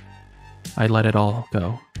 and I let it all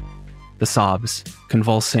go. The sobs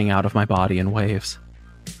convulsing out of my body in waves.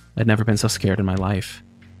 I'd never been so scared in my life.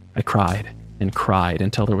 I cried and cried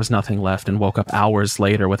until there was nothing left and woke up hours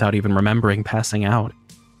later without even remembering passing out.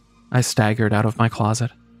 I staggered out of my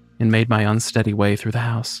closet and made my unsteady way through the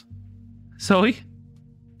house. Zoe?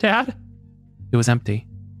 Dad? It was empty.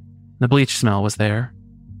 The bleach smell was there,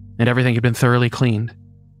 and everything had been thoroughly cleaned.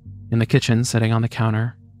 In the kitchen, sitting on the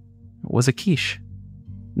counter, was a quiche.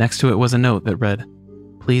 Next to it was a note that read,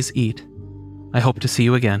 "Please eat. I hope to see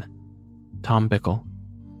you again. Tom Bickle."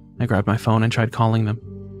 I grabbed my phone and tried calling them.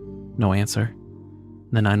 No answer.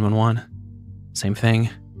 The 911. Same thing.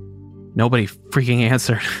 Nobody freaking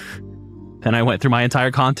answered. Then I went through my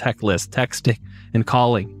entire contact list, texting and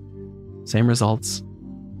calling. Same results.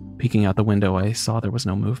 Peeking out the window, I saw there was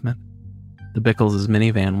no movement. The Bickles'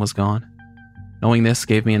 minivan was gone. Knowing this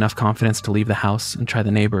gave me enough confidence to leave the house and try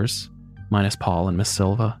the neighbors, minus Paul and Miss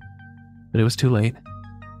Silva. But it was too late.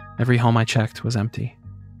 Every home I checked was empty.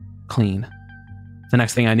 Clean. The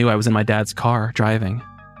next thing I knew, I was in my dad's car, driving.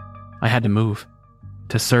 I had to move.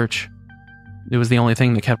 To search. It was the only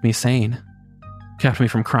thing that kept me sane. Kept me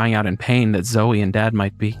from crying out in pain that Zoe and Dad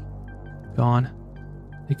might be gone.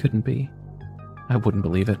 They couldn't be. I wouldn't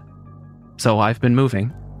believe it. So I've been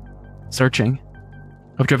moving. Searching.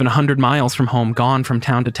 I've driven 100 miles from home, gone from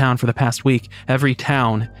town to town for the past week. Every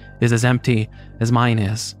town is as empty as mine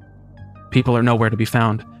is. People are nowhere to be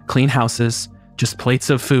found. Clean houses, just plates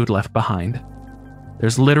of food left behind.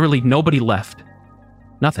 There's literally nobody left.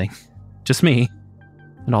 Nothing. Just me.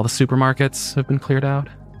 And all the supermarkets have been cleared out.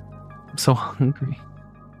 I'm so hungry.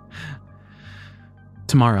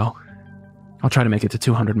 Tomorrow, I'll try to make it to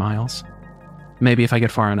 200 miles. Maybe if I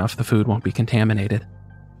get far enough, the food won't be contaminated.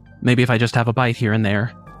 Maybe if I just have a bite here and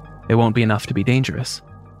there, it won't be enough to be dangerous.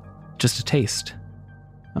 Just a taste.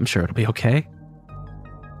 I'm sure it'll be okay.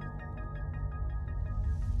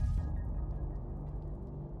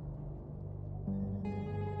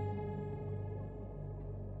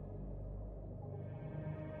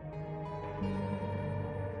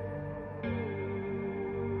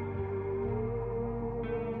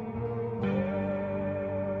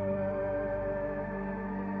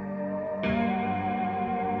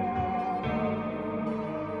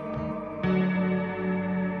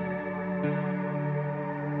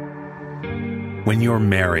 When you're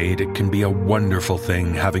married, it can be a wonderful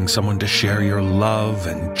thing having someone to share your love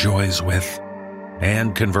and joys with.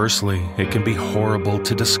 And conversely, it can be horrible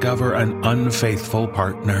to discover an unfaithful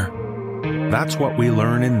partner. That's what we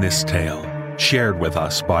learn in this tale, shared with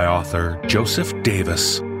us by author Joseph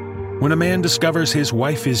Davis. When a man discovers his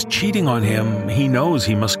wife is cheating on him, he knows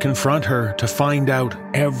he must confront her to find out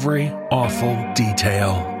every awful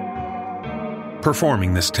detail.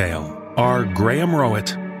 Performing this tale are Graham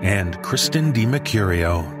Rowett and Kristen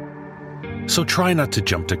DiMercurio. So try not to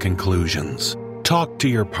jump to conclusions. Talk to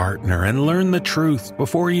your partner and learn the truth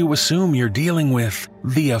before you assume you're dealing with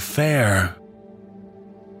the affair.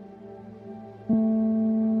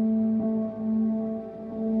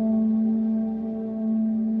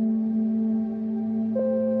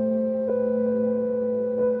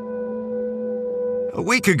 A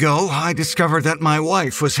week ago, I discovered that my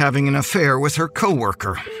wife was having an affair with her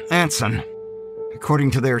coworker, Anson.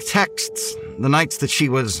 According to their texts, the nights that she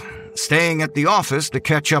was staying at the office to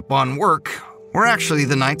catch up on work were actually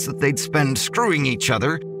the nights that they'd spend screwing each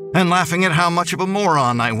other and laughing at how much of a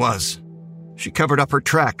moron I was. She covered up her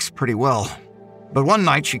tracks pretty well. But one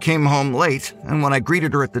night she came home late, and when I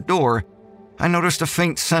greeted her at the door, I noticed a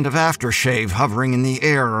faint scent of aftershave hovering in the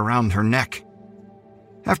air around her neck.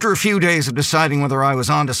 After a few days of deciding whether I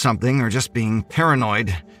was onto something or just being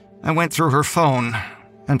paranoid, I went through her phone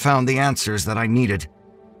and found the answers that I needed.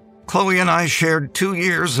 Chloe and I shared 2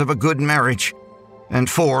 years of a good marriage and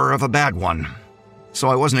 4 of a bad one, so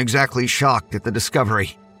I wasn't exactly shocked at the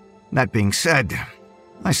discovery. That being said,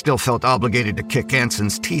 I still felt obligated to kick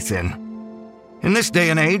Anson's teeth in. In this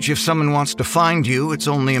day and age, if someone wants to find you, it's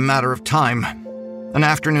only a matter of time. An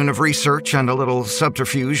afternoon of research and a little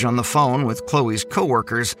subterfuge on the phone with Chloe's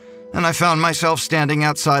coworkers, and I found myself standing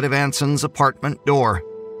outside of Anson's apartment door.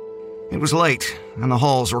 It was late, and the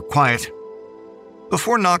halls were quiet.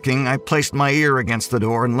 Before knocking, I placed my ear against the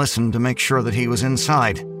door and listened to make sure that he was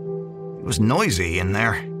inside. It was noisy in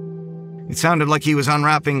there. It sounded like he was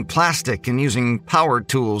unwrapping plastic and using power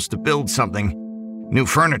tools to build something. New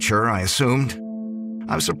furniture, I assumed.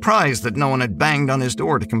 I was surprised that no one had banged on his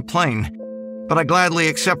door to complain, but I gladly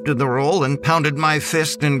accepted the role and pounded my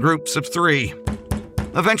fist in groups of 3.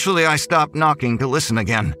 Eventually, I stopped knocking to listen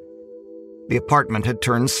again. The apartment had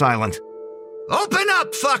turned silent. "Open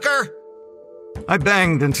up, fucker!" I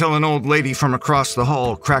banged until an old lady from across the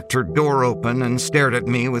hall cracked her door open and stared at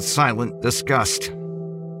me with silent disgust.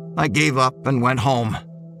 I gave up and went home.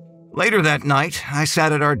 Later that night, I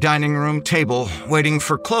sat at our dining room table, waiting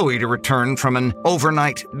for Chloe to return from an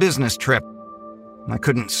overnight business trip. I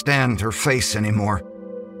couldn't stand her face anymore,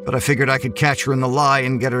 but I figured I could catch her in the lie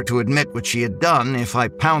and get her to admit what she had done if I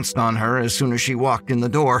pounced on her as soon as she walked in the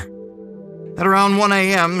door. At around 1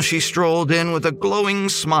 a.m., she strolled in with a glowing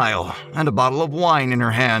smile and a bottle of wine in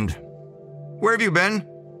her hand. "Where have you been?"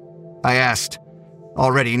 I asked,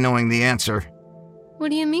 already knowing the answer.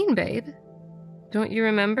 What do you mean, babe? Don't you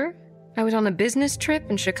remember? I was on a business trip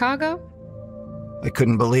in Chicago. I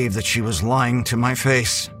couldn't believe that she was lying to my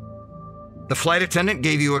face. "The flight attendant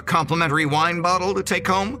gave you a complimentary wine bottle to take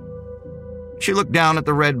home?" She looked down at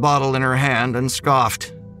the red bottle in her hand and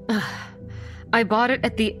scoffed. I bought it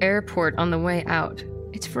at the airport on the way out.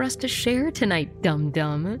 It's for us to share tonight,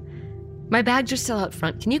 dum-dum. My bags are still out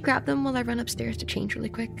front. Can you grab them while I run upstairs to change really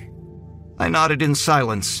quick? I nodded in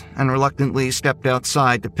silence and reluctantly stepped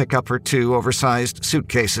outside to pick up her 2 oversized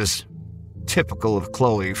suitcases. Typical of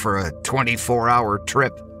Chloe for a 24-hour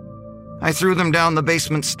trip. I threw them down the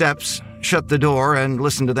basement steps, shut the door, and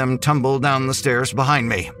listened to them tumble down the stairs behind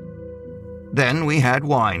me. Then we had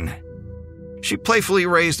wine. She playfully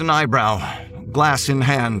raised an eyebrow, glass in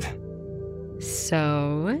hand.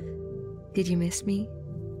 So, did you miss me?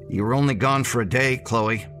 You were only gone for a day,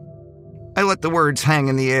 Chloe. I let the words hang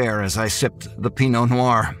in the air as I sipped the Pinot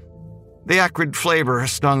Noir. The acrid flavor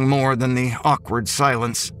stung more than the awkward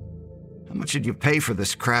silence. How much did you pay for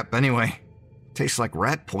this crap anyway? Tastes like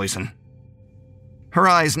rat poison. Her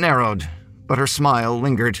eyes narrowed, but her smile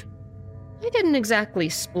lingered. I didn't exactly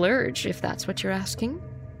splurge, if that's what you're asking.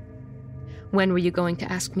 When were you going to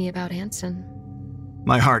ask me about Anson?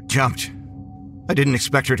 My heart jumped. I didn't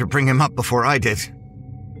expect her to bring him up before I did.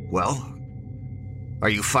 Well, are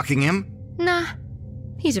you fucking him? Nah,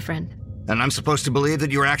 he's a friend. And I'm supposed to believe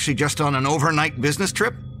that you were actually just on an overnight business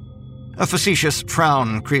trip? A facetious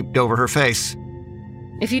frown creeped over her face.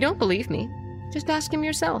 If you don't believe me, just ask him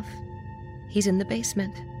yourself. He's in the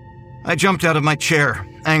basement. I jumped out of my chair,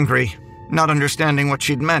 angry, not understanding what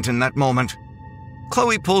she'd meant in that moment.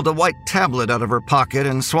 Chloe pulled a white tablet out of her pocket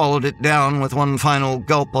and swallowed it down with one final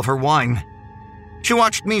gulp of her wine. She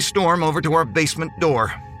watched me storm over to our basement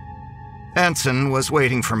door. Anson was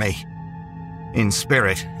waiting for me. In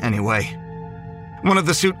spirit, anyway. One of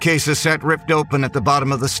the suitcases sat ripped open at the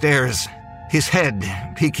bottom of the stairs, his head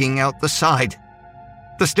peeking out the side.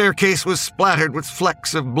 The staircase was splattered with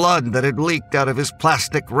flecks of blood that had leaked out of his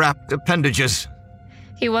plastic-wrapped appendages.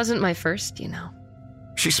 He wasn't my first, you know.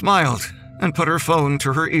 She smiled and put her phone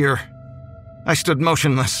to her ear. I stood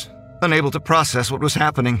motionless, unable to process what was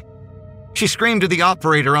happening. She screamed to the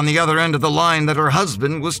operator on the other end of the line that her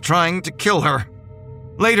husband was trying to kill her.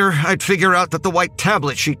 Later, I'd figure out that the white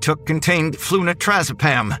tablet she took contained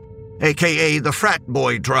flunitrazepam, aka the frat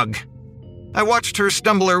boy drug. I watched her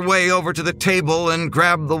stumble her way over to the table and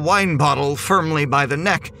grab the wine bottle firmly by the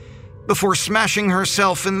neck before smashing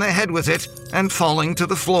herself in the head with it and falling to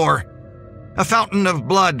the floor. A fountain of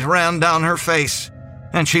blood ran down her face,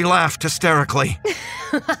 and she laughed hysterically.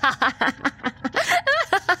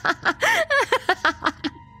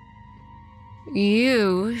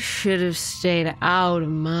 You should have stayed out of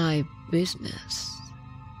my business.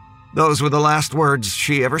 Those were the last words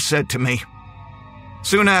she ever said to me.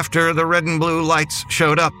 Soon after, the red and blue lights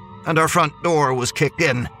showed up, and our front door was kicked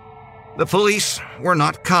in. The police were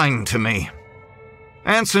not kind to me.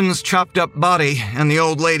 Anson's chopped-up body and the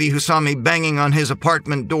old lady who saw me banging on his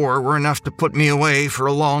apartment door were enough to put me away for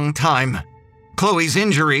a long time. Chloe's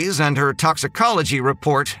injuries and her toxicology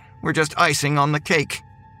report were just icing on the cake.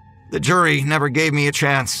 The jury never gave me a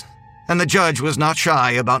chance, and the judge was not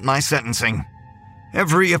shy about my sentencing.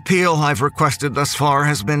 Every appeal I've requested thus far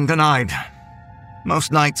has been denied.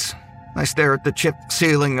 Most nights, I stare at the chipped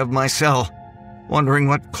ceiling of my cell, wondering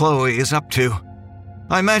what Chloe is up to.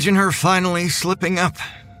 I imagine her finally slipping up,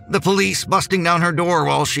 the police busting down her door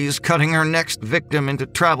while she's cutting her next victim into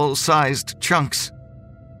travel-sized chunks.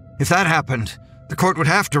 If that happened, the court would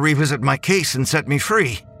have to revisit my case and set me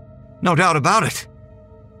free. No doubt about it.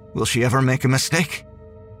 Will she ever make a mistake?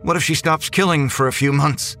 What if she stops killing for a few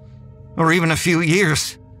months? Or even a few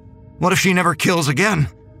years? What if she never kills again?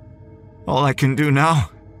 All I can do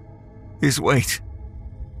now is wait.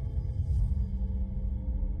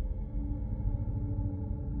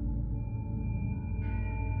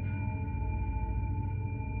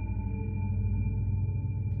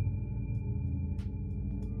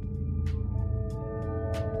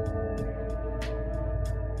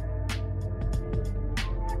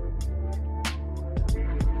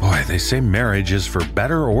 Boy, they say marriage is for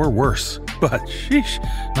better or worse, but sheesh,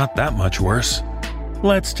 not that much worse.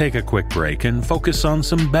 Let's take a quick break and focus on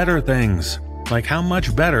some better things, like how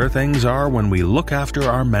much better things are when we look after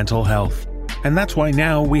our mental health. And that's why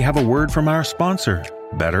now we have a word from our sponsor,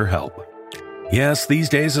 BetterHelp. Yes, these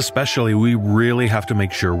days especially, we really have to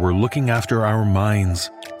make sure we're looking after our minds.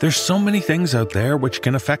 There's so many things out there which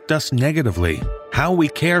can affect us negatively. How we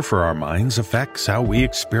care for our minds affects how we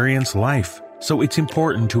experience life. So it's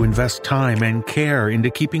important to invest time and care into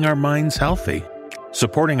keeping our minds healthy.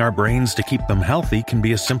 Supporting our brains to keep them healthy can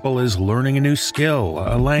be as simple as learning a new skill,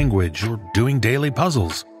 a language, or doing daily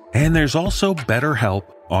puzzles. And there's also BetterHelp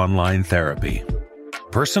online therapy.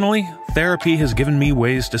 Personally, therapy has given me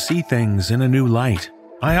ways to see things in a new light.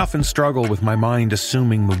 I often struggle with my mind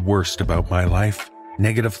assuming the worst about my life.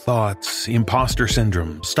 Negative thoughts, imposter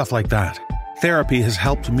syndrome, stuff like that. Therapy has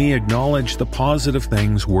helped me acknowledge the positive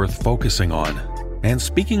things worth focusing on. And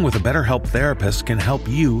speaking with a BetterHelp therapist can help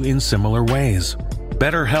you in similar ways.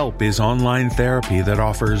 BetterHelp is online therapy that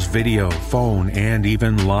offers video, phone, and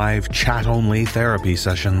even live chat-only therapy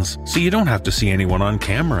sessions, so you don't have to see anyone on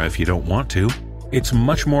camera if you don't want to. It's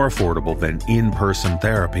much more affordable than in-person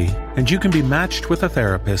therapy, and you can be matched with a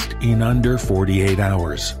therapist in under 48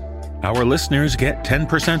 hours. Our listeners get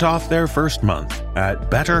 10% off their first month at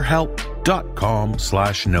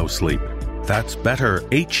betterhelp.com/nosleep. That's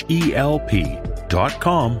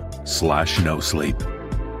betterhelp.com/nosleep.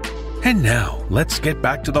 And now, let's get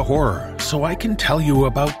back to the horror so I can tell you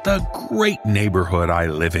about the great neighborhood I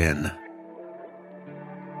live in.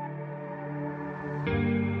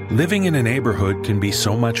 Living in a neighborhood can be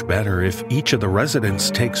so much better if each of the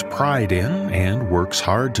residents takes pride in and works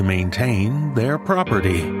hard to maintain their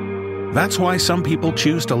property. That's why some people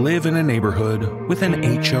choose to live in a neighborhood with an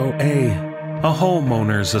HOA, a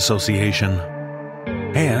homeowners association.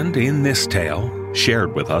 And in this tale,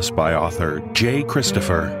 shared with us by author J.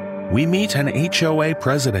 Christopher, we meet an HOA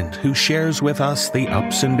president who shares with us the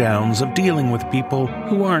ups and downs of dealing with people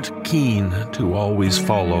who aren't keen to always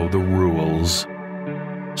follow the rules.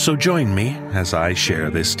 So join me as I share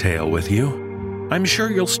this tale with you. I'm sure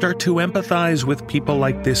you'll start to empathize with people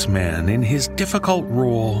like this man in his difficult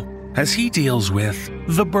role as he deals with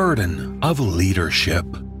the burden of leadership.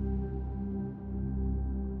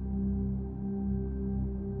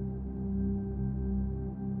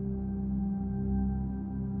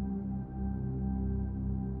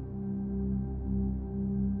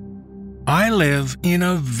 I live in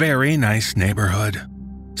a very nice neighborhood.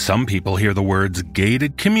 Some people hear the words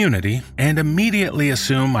gated community and immediately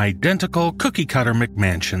assume identical cookie-cutter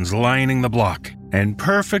McMansions lining the block and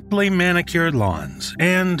perfectly manicured lawns.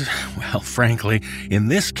 And, well, frankly, in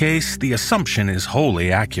this case, the assumption is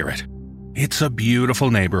wholly accurate. It's a beautiful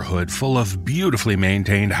neighborhood full of beautifully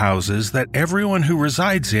maintained houses that everyone who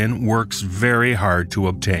resides in works very hard to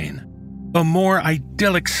obtain. A more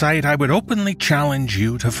idyllic sight I would openly challenge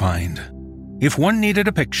you to find. If one needed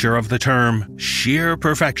a picture of the term sheer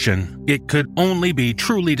perfection, it could only be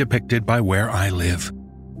truly depicted by where I live.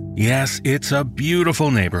 Yes, it's a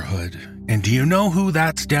beautiful neighborhood, and do you know who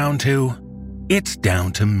that's down to? It's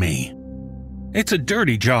down to me. It's a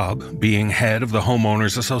dirty job being head of the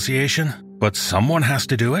homeowners association, but someone has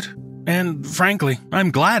to do it, and frankly,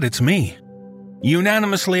 I'm glad it's me.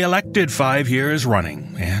 Unanimously elected 5 years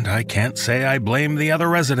running, and I can't say I blame the other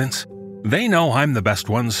residents. They know I'm the best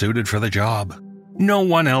one suited for the job. No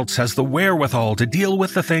one else has the wherewithal to deal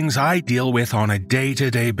with the things I deal with on a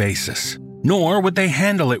day-to-day basis, nor would they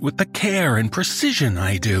handle it with the care and precision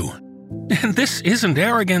I do. And this isn't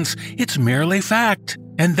arrogance, it's merely fact,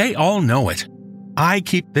 and they all know it. I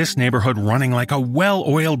keep this neighborhood running like a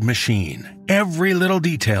well-oiled machine, every little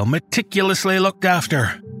detail meticulously looked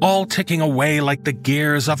after, all ticking away like the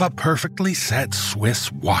gears of a perfectly set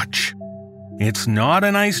Swiss watch. It's not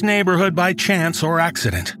a nice neighborhood by chance or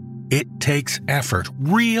accident. It takes effort,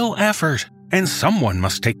 real effort, and someone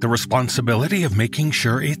must take the responsibility of making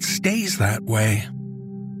sure it stays that way.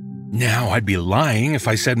 Now, I'd be lying if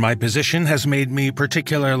I said my position has made me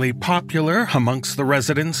particularly popular amongst the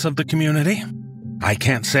residents of the community. I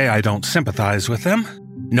can't say I don't sympathize with them.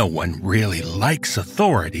 No one really likes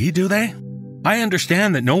authority, do they? I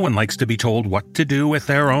understand that no one likes to be told what to do with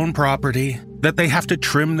their own property, that they have to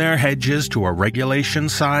trim their hedges to a regulation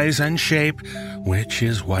size and shape, which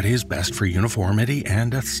is what is best for uniformity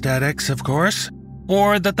and aesthetics, of course,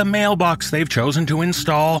 or that the mailbox they've chosen to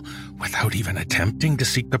install, without even attempting to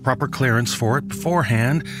seek the proper clearance for it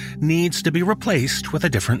beforehand, needs to be replaced with a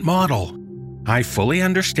different model. I fully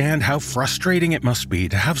understand how frustrating it must be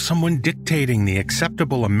to have someone dictating the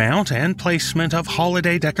acceptable amount and placement of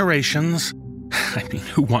holiday decorations. I mean,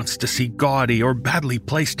 who wants to see gaudy or badly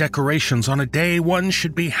placed decorations on a day one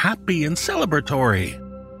should be happy and celebratory?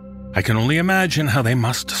 I can only imagine how they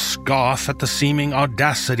must scoff at the seeming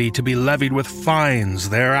audacity to be levied with fines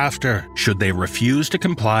thereafter, should they refuse to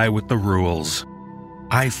comply with the rules.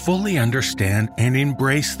 I fully understand and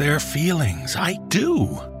embrace their feelings, I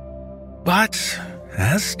do. But,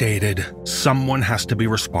 as stated, someone has to be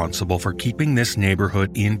responsible for keeping this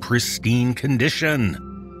neighborhood in pristine condition.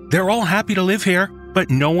 They're all happy to live here, but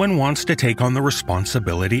no one wants to take on the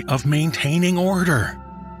responsibility of maintaining order.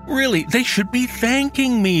 Really, they should be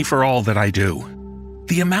thanking me for all that I do.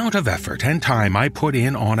 The amount of effort and time I put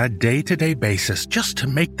in on a day-to-day basis just to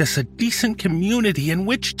make this a decent community in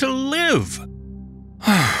which to live.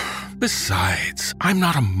 Besides, I'm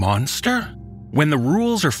not a monster. When the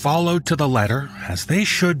rules are followed to the letter, as they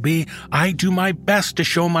should be, I do my best to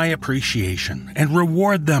show my appreciation and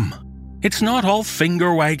reward them. It's not all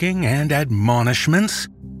finger-wagging and admonishments.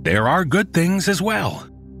 There are good things as well.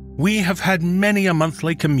 We have had many a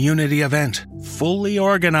monthly community event, fully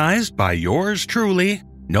organized by yours truly,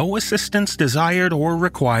 no assistance desired or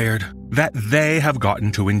required, that they have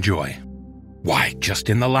gotten to enjoy. Why,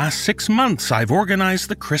 just in the last 6 months, I've organized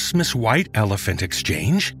the Christmas White Elephant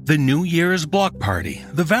Exchange, the New Year's Block Party,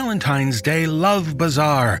 the Valentine's Day Love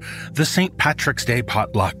Bazaar, the St. Patrick's Day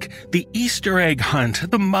Potluck, the Easter Egg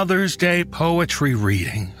Hunt, the Mother's Day Poetry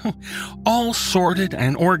Reading. All sorted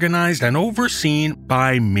and organized and overseen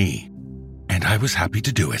by me. And I was happy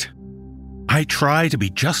to do it. I try to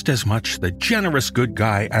be just as much the generous good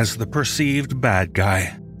guy as the perceived bad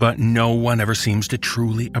guy. But no one ever seems to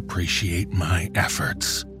truly appreciate my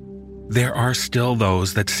efforts. there are still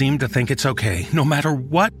those that seem to think it's okay, no matter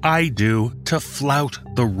what I do, to flout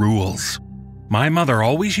the rules. My mother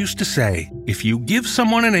always used to say, if you give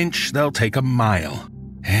someone an inch, they'll take a mile.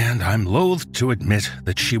 And I'm loath to admit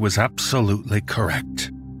that she was absolutely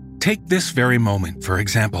correct. Take this very moment, for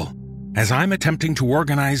example, as I'm attempting to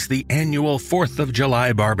organize the annual 4th of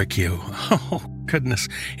July barbecue. Oh, goodness,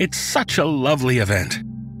 it's such a lovely event.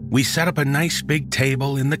 We set up a nice big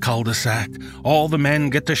table in the cul-de-sac. All the men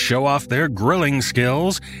get to show off their grilling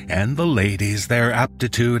skills, and the ladies their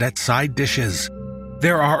aptitude at side dishes.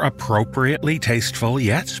 There are appropriately tasteful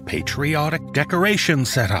yet patriotic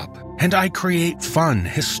decorations set up, and I create fun,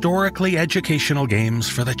 historically educational games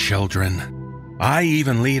for the children. I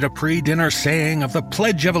even lead a pre-dinner saying of the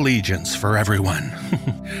Pledge of Allegiance for everyone.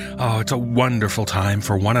 Oh, it's a wonderful time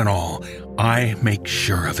for one and all. I make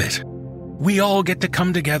sure of it. We all get to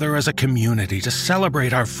come together as a community to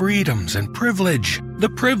celebrate our freedoms and privilege. The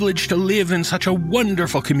privilege to live in such a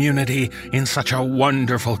wonderful community, in such a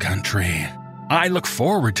wonderful country. I look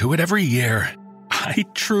forward to it every year. I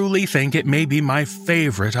truly think it may be my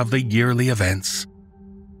favorite of the yearly events.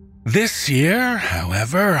 This year,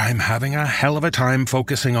 however, I'm having a hell of a time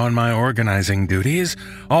focusing on my organizing duties,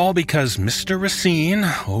 all because Mr. Racine,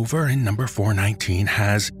 over in number 419,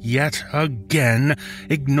 has yet again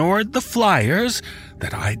ignored the flyers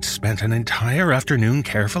that I'd spent an entire afternoon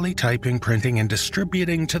carefully typing, printing, and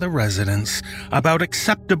distributing to the residents about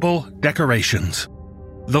acceptable decorations.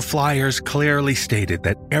 The flyers clearly stated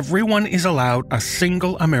that everyone is allowed a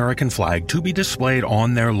single American flag to be displayed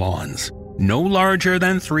on their lawns, no larger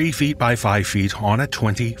than 3 feet by 5 feet on a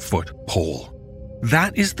 20-foot pole.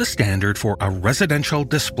 That is the standard for a residential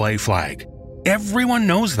display flag. Everyone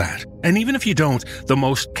knows that, and even if you don't, the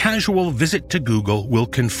most casual visit to Google will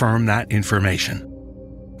confirm that information.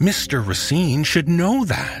 Mr. Racine should know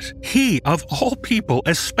that. He, of all people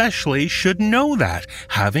especially, should know that,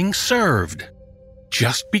 having served.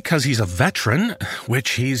 Just because he's a veteran,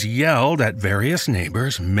 which he's yelled at various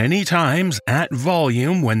neighbors many times at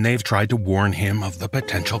volume when they've tried to warn him of the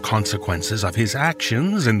potential consequences of his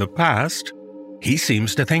actions in the past, he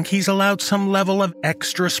seems to think he's allowed some level of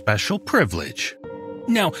extra special privilege.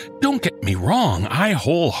 Now, don't get me wrong, I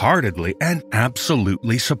wholeheartedly and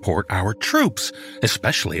absolutely support our troops,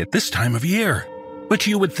 especially at this time of year. But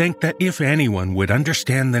you would think that if anyone would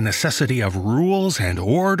understand the necessity of rules and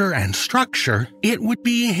order and structure, it would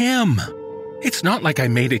be him. It's not like I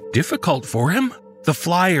made it difficult for him. The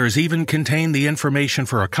flyers even contain the information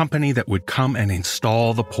for a company that would come and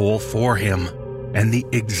install the pole for him, and the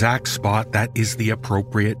exact spot that is the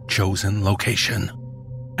appropriate chosen location.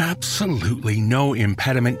 Absolutely no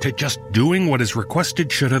impediment to just doing what is requested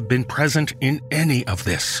should have been present in any of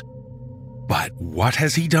this. But what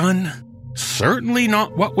has he done? Certainly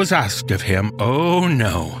not what was asked of him. Oh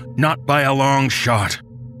no, not by a long shot.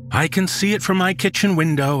 I can see it from my kitchen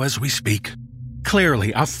window as we speak.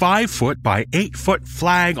 Clearly a 5-foot by 8-foot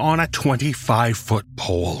flag on a 25-foot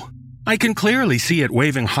pole. I can clearly see it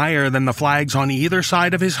waving higher than the flags on either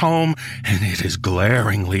side of his home, and it is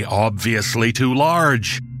glaringly obviously too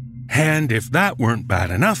large. And if that weren't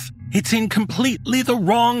bad enough, it's in completely the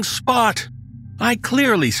wrong spot. I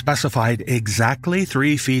clearly specified exactly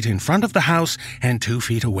 3 feet in front of the house and 2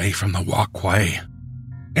 feet away from the walkway.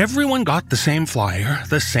 Everyone got the same flyer,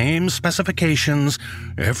 the same specifications.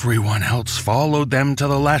 Everyone else followed them to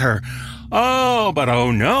the letter. Oh, but oh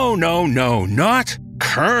no, not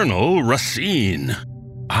Colonel Racine.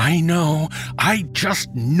 I know, I just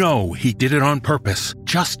know he did it on purpose,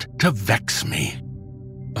 just to vex me.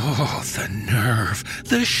 Oh, the nerve,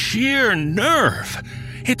 the sheer nerve.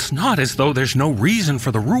 It's not as though there's no reason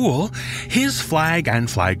for the rule. His flag and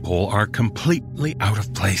flagpole are completely out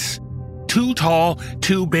of place. Too tall,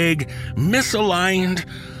 too big, misaligned.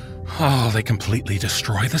 Oh, they completely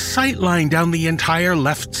destroy the sightline down the entire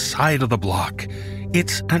left side of the block.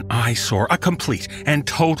 It's an eyesore, a complete and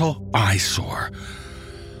total eyesore.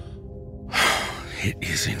 It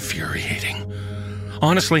is infuriating.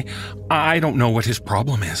 Honestly, I don't know what his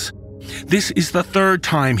problem is. This is the 3rd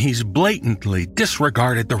time he's blatantly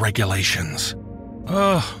disregarded the regulations.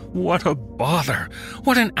 Ugh, what a bother.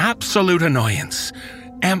 What an absolute annoyance.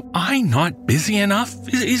 Am I not busy enough?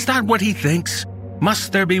 Is that what he thinks?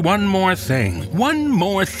 Must there be one more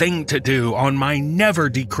thing to do on my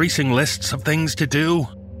never-decreasing lists of things to do?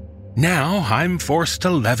 Now I'm forced to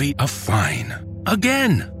levy a fine.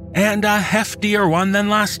 Again, and a heftier one than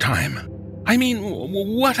last time. I mean,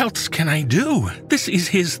 what else can I do? This is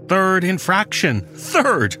his 3rd infraction.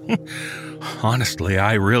 3rd! Honestly,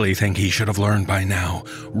 I really think he should have learned by now.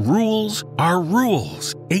 Rules are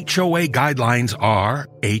rules. HOA guidelines are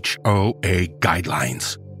HOA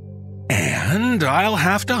guidelines. And I'll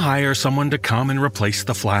have to hire someone to come and replace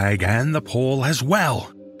the flag and the pole as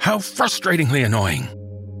well. How frustratingly annoying.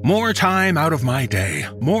 More time out of my day,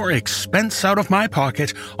 more expense out of my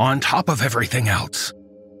pocket, on top of everything else.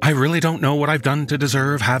 I really don't know what I've done to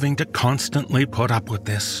deserve having to constantly put up with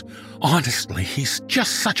this. Honestly, he's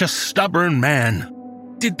just such a stubborn man.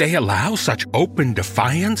 Did they allow such open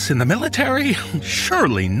defiance in the military?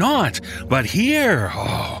 Surely not. But here,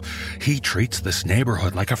 he treats this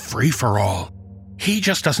neighborhood like a free-for-all. He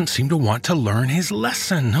just doesn't seem to want to learn his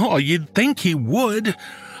lesson. Oh, you'd think he would.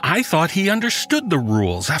 I thought he understood the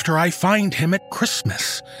rules after I fined him at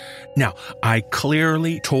Christmas. Now, I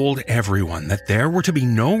clearly told everyone that there were to be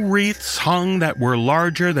no wreaths hung that were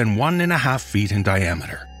larger than 1.5 feet in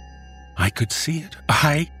diameter. I could see it.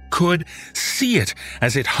 I could see it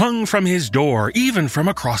as it hung from his door, even from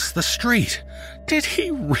across the street. Did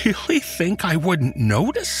he really think I wouldn't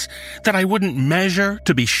notice? That I wouldn't measure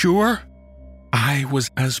to be sure? I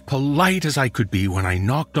was as polite as I could be when I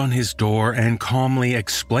knocked on his door and calmly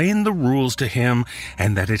explained the rules to him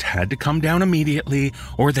and that it had to come down immediately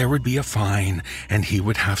or there would be a fine and he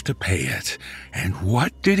would have to pay it. And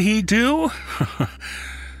what did he do?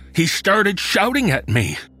 He started shouting at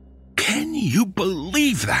me. Can you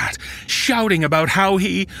believe that? Shouting about how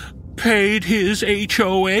he paid his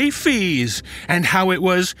HOA fees, and how it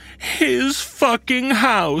was his fucking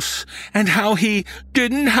house, and how he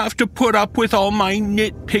didn't have to put up with all my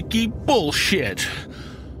nitpicky bullshit.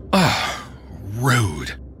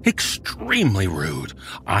 Rude. Extremely rude.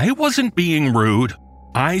 I wasn't being rude.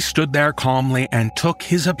 I stood there calmly and took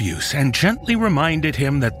his abuse and gently reminded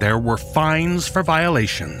him that there were fines for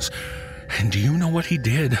violations. And do you know what he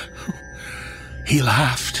did? He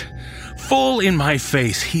laughed. Full in my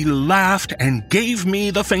face, he laughed and gave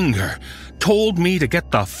me the finger, told me to get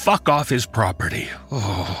the fuck off his property.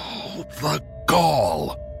 Oh, the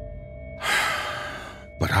gall.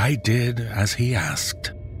 But I did as he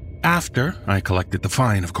asked. After I collected the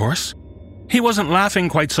fine, of course. He wasn't laughing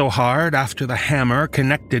quite so hard after the hammer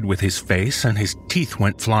connected with his face and his teeth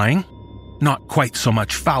went flying. Not quite so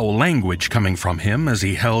much foul language coming from him as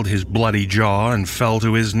he held his bloody jaw and fell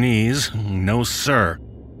to his knees. No, sir.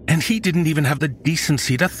 And he didn't even have the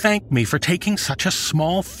decency to thank me for taking such a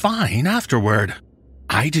small fine afterward.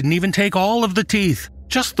 I didn't even take all of the teeth,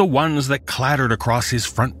 just the ones that clattered across his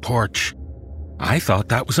front porch. I thought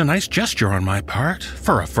that was a nice gesture on my part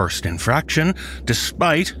for a first infraction,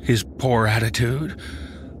 despite his poor attitude.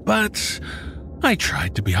 But I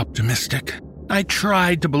tried to be optimistic. I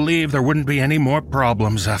tried to believe there wouldn't be any more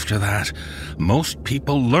problems after that. Most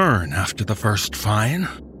people learn after the first fine.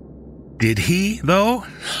 Did he, though?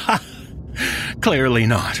 Clearly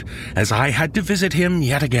not, as I had to visit him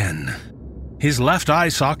yet again. His left eye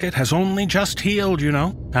socket has only just healed, you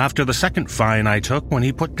know, after the second fine I took when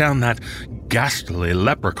he put down that ghastly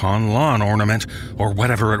leprechaun lawn ornament, or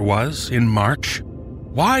whatever it was, in March.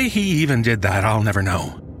 Why he even did that, I'll never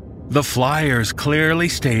know. The flyers clearly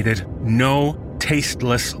stated no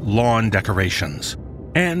tasteless lawn decorations.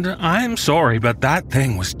 And I'm sorry, but that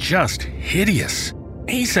thing was just hideous.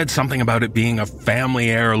 He said something about it being a family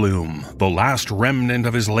heirloom, the last remnant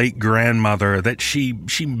of his late grandmother, that she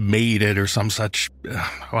made it or some such...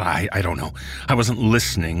 I don't know. I wasn't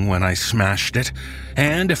listening when I smashed it.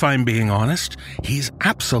 And if I'm being honest, he's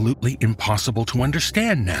absolutely impossible to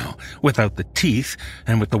understand now, without the teeth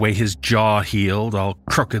and with the way his jaw healed, all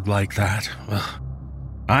crooked like that.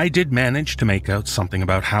 I did manage to make out something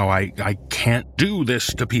about how I can't do this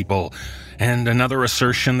to people, and another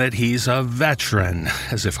assertion that he's a veteran,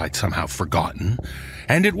 as if I'd somehow forgotten,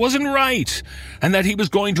 and it wasn't right, and that he was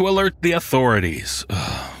going to alert the authorities.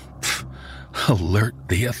 Alert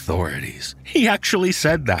the authorities. He actually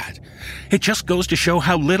said that. It just goes to show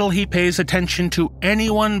how little he pays attention to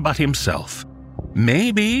anyone but himself.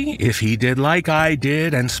 Maybe if he did like I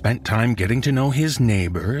did and spent time getting to know his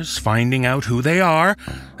neighbors, finding out who they are,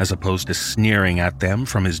 as opposed to sneering at them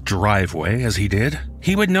from his driveway as he did,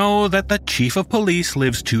 he would know that the chief of police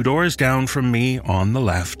lives 2 doors down from me on the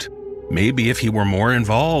left. Maybe if he were more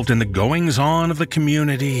involved in the goings-on of the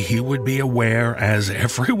community, he would be aware, as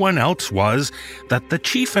everyone else was, that the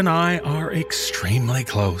chief and I are extremely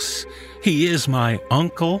close. He is my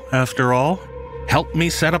uncle, after all. Helped me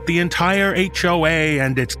set up the entire HOA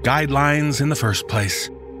and its guidelines in the first place.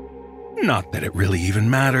 Not that it really even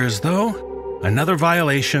matters, though. Another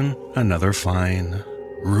violation, another fine.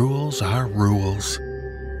 Rules are rules.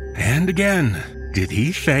 And again, did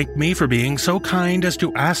he thank me for being so kind as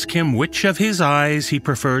to ask him which of his eyes he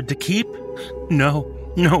preferred to keep? No,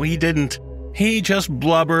 he didn't. He just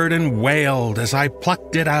blubbered and wailed as I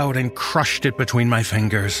plucked it out and crushed it between my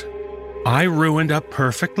fingers. I ruined a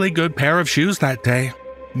perfectly good pair of shoes that day.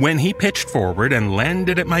 When he pitched forward and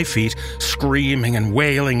landed at my feet, screaming and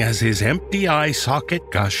wailing as his empty eye socket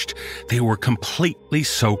gushed, they were completely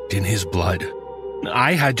soaked in his blood.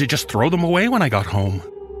 I had to just throw them away when I got home.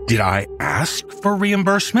 Did I ask for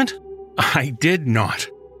reimbursement? I did not.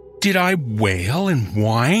 Did I wail and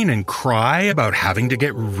whine and cry about having to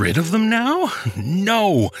get rid of them now?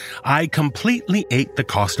 No, I completely ate the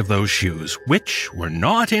cost of those shoes, which were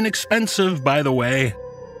not inexpensive, by the way.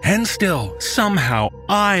 And still, somehow,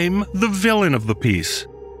 I'm the villain of the piece.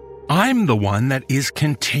 I'm the one that is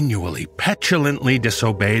continually, petulantly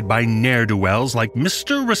disobeyed by ne'er-do-wells like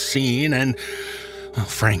Mr. Racine and, well,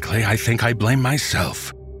 frankly, I think I blame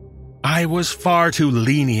myself. I was far too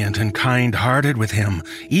lenient and kind-hearted with him,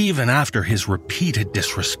 even after his repeated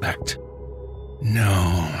disrespect.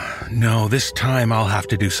 No, this time I'll have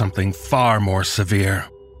to do something far more severe.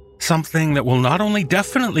 Something that will not only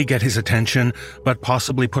definitely get his attention, but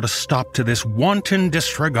possibly put a stop to this wanton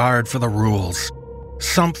disregard for the rules.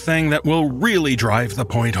 Something that will really drive the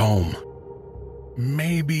point home.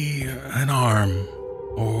 Maybe an arm,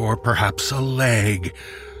 or perhaps a leg.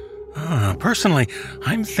 Personally,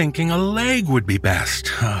 I'm thinking a leg would be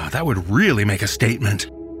best. That would really make a statement.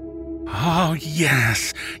 Oh,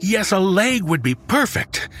 yes, a leg would be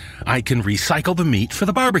perfect. I can recycle the meat for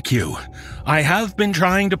the barbecue. I have been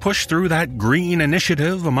trying to push through that green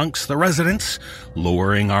initiative amongst the residents,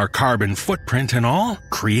 lowering our carbon footprint and all,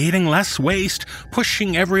 creating less waste,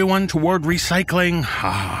 pushing everyone toward recycling.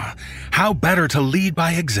 How better to lead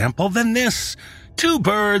by example than this? 2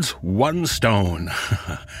 birds, 1 stone.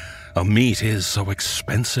 A meat is so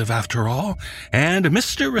expensive after all, and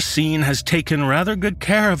Mr. Racine has taken rather good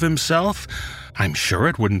care of himself. I'm sure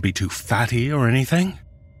it wouldn't be too fatty or anything.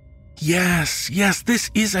 Yes, this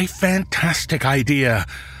is a fantastic idea.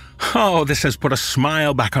 Oh, this has put a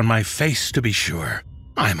smile back on my face, to be sure.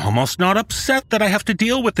 I'm almost not upset that I have to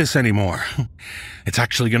deal with this anymore. It's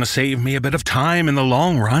actually going to save me a bit of time in the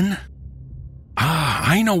long run.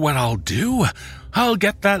 I know what I'll do. I'll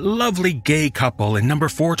get that lovely gay couple in number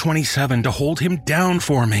 427 to hold him down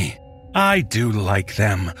for me. I do like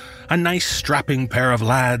them. A nice strapping pair of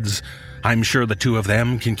lads. I'm sure the 2 of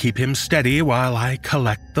them can keep him steady while I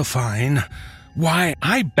collect the fine. Why,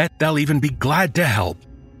 I bet they'll even be glad to help.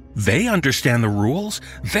 They understand the rules.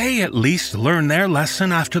 They at least learned their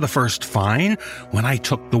lesson after the first fine, when I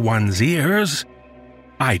took the one's ears.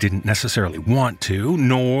 I didn't necessarily want to,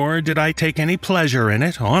 nor did I take any pleasure in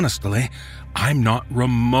it, honestly. I'm not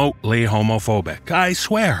remotely homophobic, I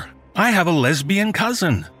swear. I have a lesbian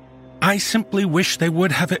cousin. I simply wish they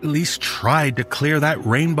would have at least tried to clear that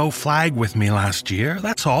rainbow flag with me last year,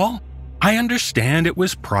 that's all. I understand it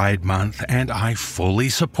was Pride Month, and I fully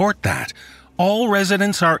support that. All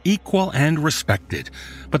residents are equal and respected,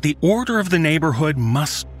 but the order of the neighborhood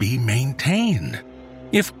must be maintained.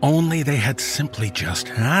 If only they had simply just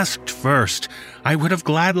asked first, I would have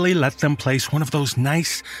gladly let them place one of those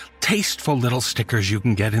nice, tasteful little stickers you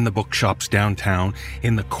can get in the bookshops downtown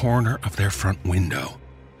in the corner of their front window.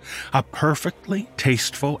 A perfectly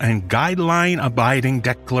tasteful and guideline-abiding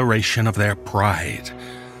declaration of their pride.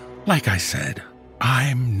 Like I said,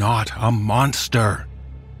 I'm not a monster.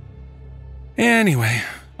 Anyway,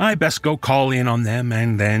 I best go call in on them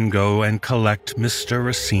and then go and collect Mr.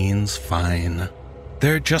 Racine's fine.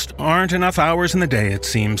 There just aren't enough hours in the day, it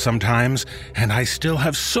seems sometimes, and I still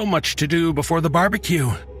have so much to do before the barbecue.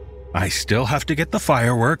 I still have to get the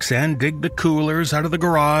fireworks and dig the coolers out of the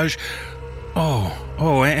garage.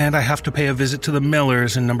 Oh, and I have to pay a visit to the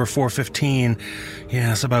Millers in number 415.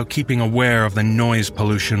 Yes, about keeping aware of the noise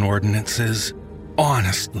pollution ordinances.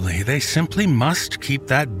 Honestly, they simply must keep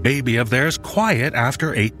that baby of theirs quiet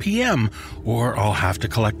after 8 p.m., or I'll have to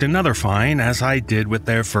collect another fine as I did with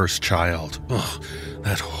their first child. Ugh,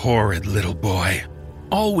 that horrid little boy.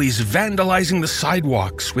 Always vandalizing the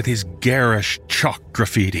sidewalks with his garish chalk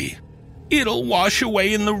graffiti. It'll wash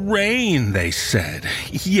away in the rain, they said.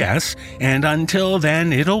 Yes, and until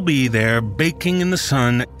then it'll be there baking in the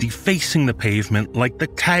sun, defacing the pavement like the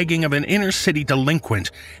tagging of an inner-city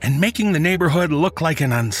delinquent and making the neighborhood look like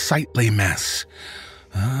an unsightly mess.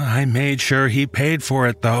 I made sure he paid for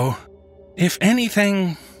it, though. If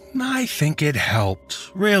anything, I think it helped,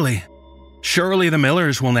 really. Surely the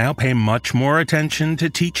Millers will now pay much more attention to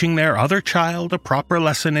teaching their other child a proper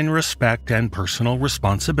lesson in respect and personal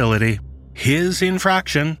responsibility. His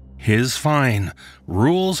infraction, his fine.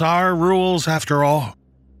 Rules are rules, after all.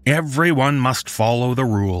 Everyone must follow the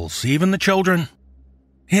rules, even the children.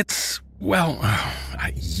 It's Well,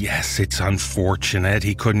 yes, it's unfortunate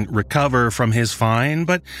he couldn't recover from his fine,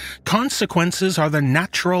 but consequences are the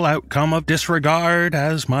natural outcome of disregard,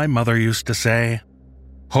 as my mother used to say.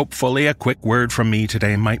 Hopefully, a quick word from me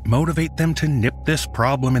today might motivate them to nip this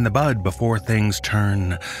problem in the bud before things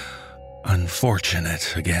turn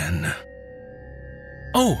unfortunate again.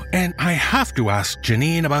 Oh, and I have to ask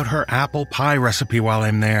Janine about her apple pie recipe while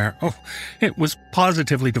I'm there. Oh, it was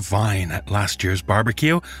positively divine at last year's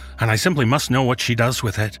barbecue, and I simply must know what she does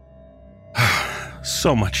with it.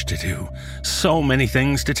 So much to do. So many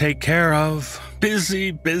things to take care of.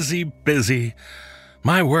 Busy, busy, busy.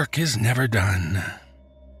 My work is never done.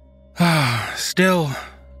 Still,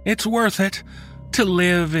 it's worth it to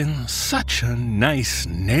live in such a nice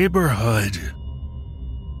neighborhood.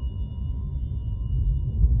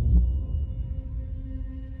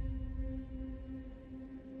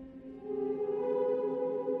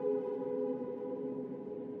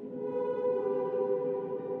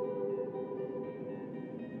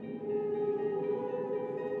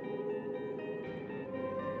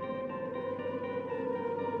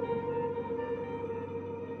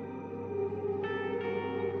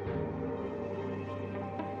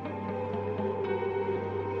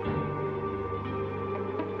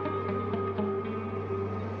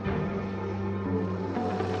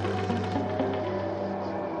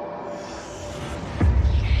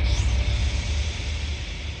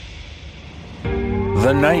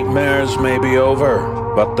 The nightmares may be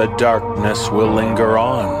over, but the darkness will linger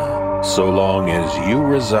on, so long as you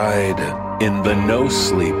reside in the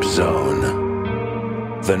NoSleep Zone.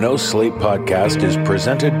 The NoSleep podcast is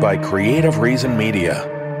presented by Creative Reason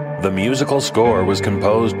Media. The musical score was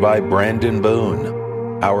composed by Brandon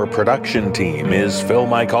Boone. Our production team is Phil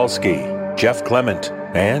Michalski, Jeff Clement,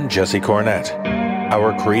 and Jesse Cornett.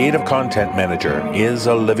 Our creative content manager is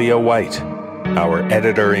Olivia White. Our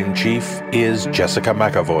editor-in-chief is Jessica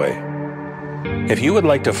McAvoy. If you would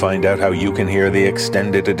like to find out how you can hear the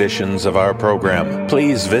extended editions of our program,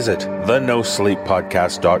 please visit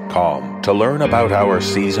thenosleeppodcast.com to learn about our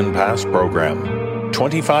season pass program.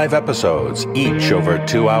 25 episodes, each over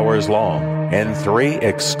 2 hours long, and 3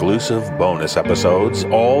 exclusive bonus episodes,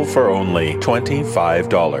 all for only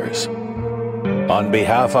 $25. On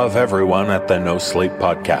behalf of everyone at the No Sleep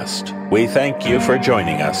Podcast, we thank you for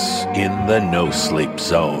joining us in the No Sleep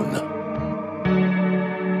Zone.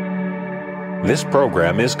 This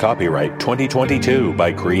program is copyright 2022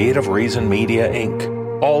 by Creative Reason Media, Inc.,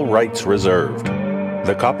 all rights reserved.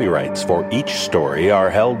 The copyrights for each story are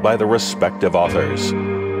held by the respective authors.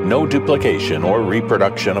 No duplication or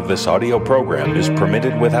reproduction of this audio program is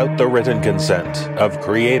permitted without the written consent of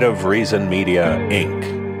Creative Reason Media,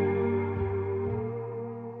 Inc.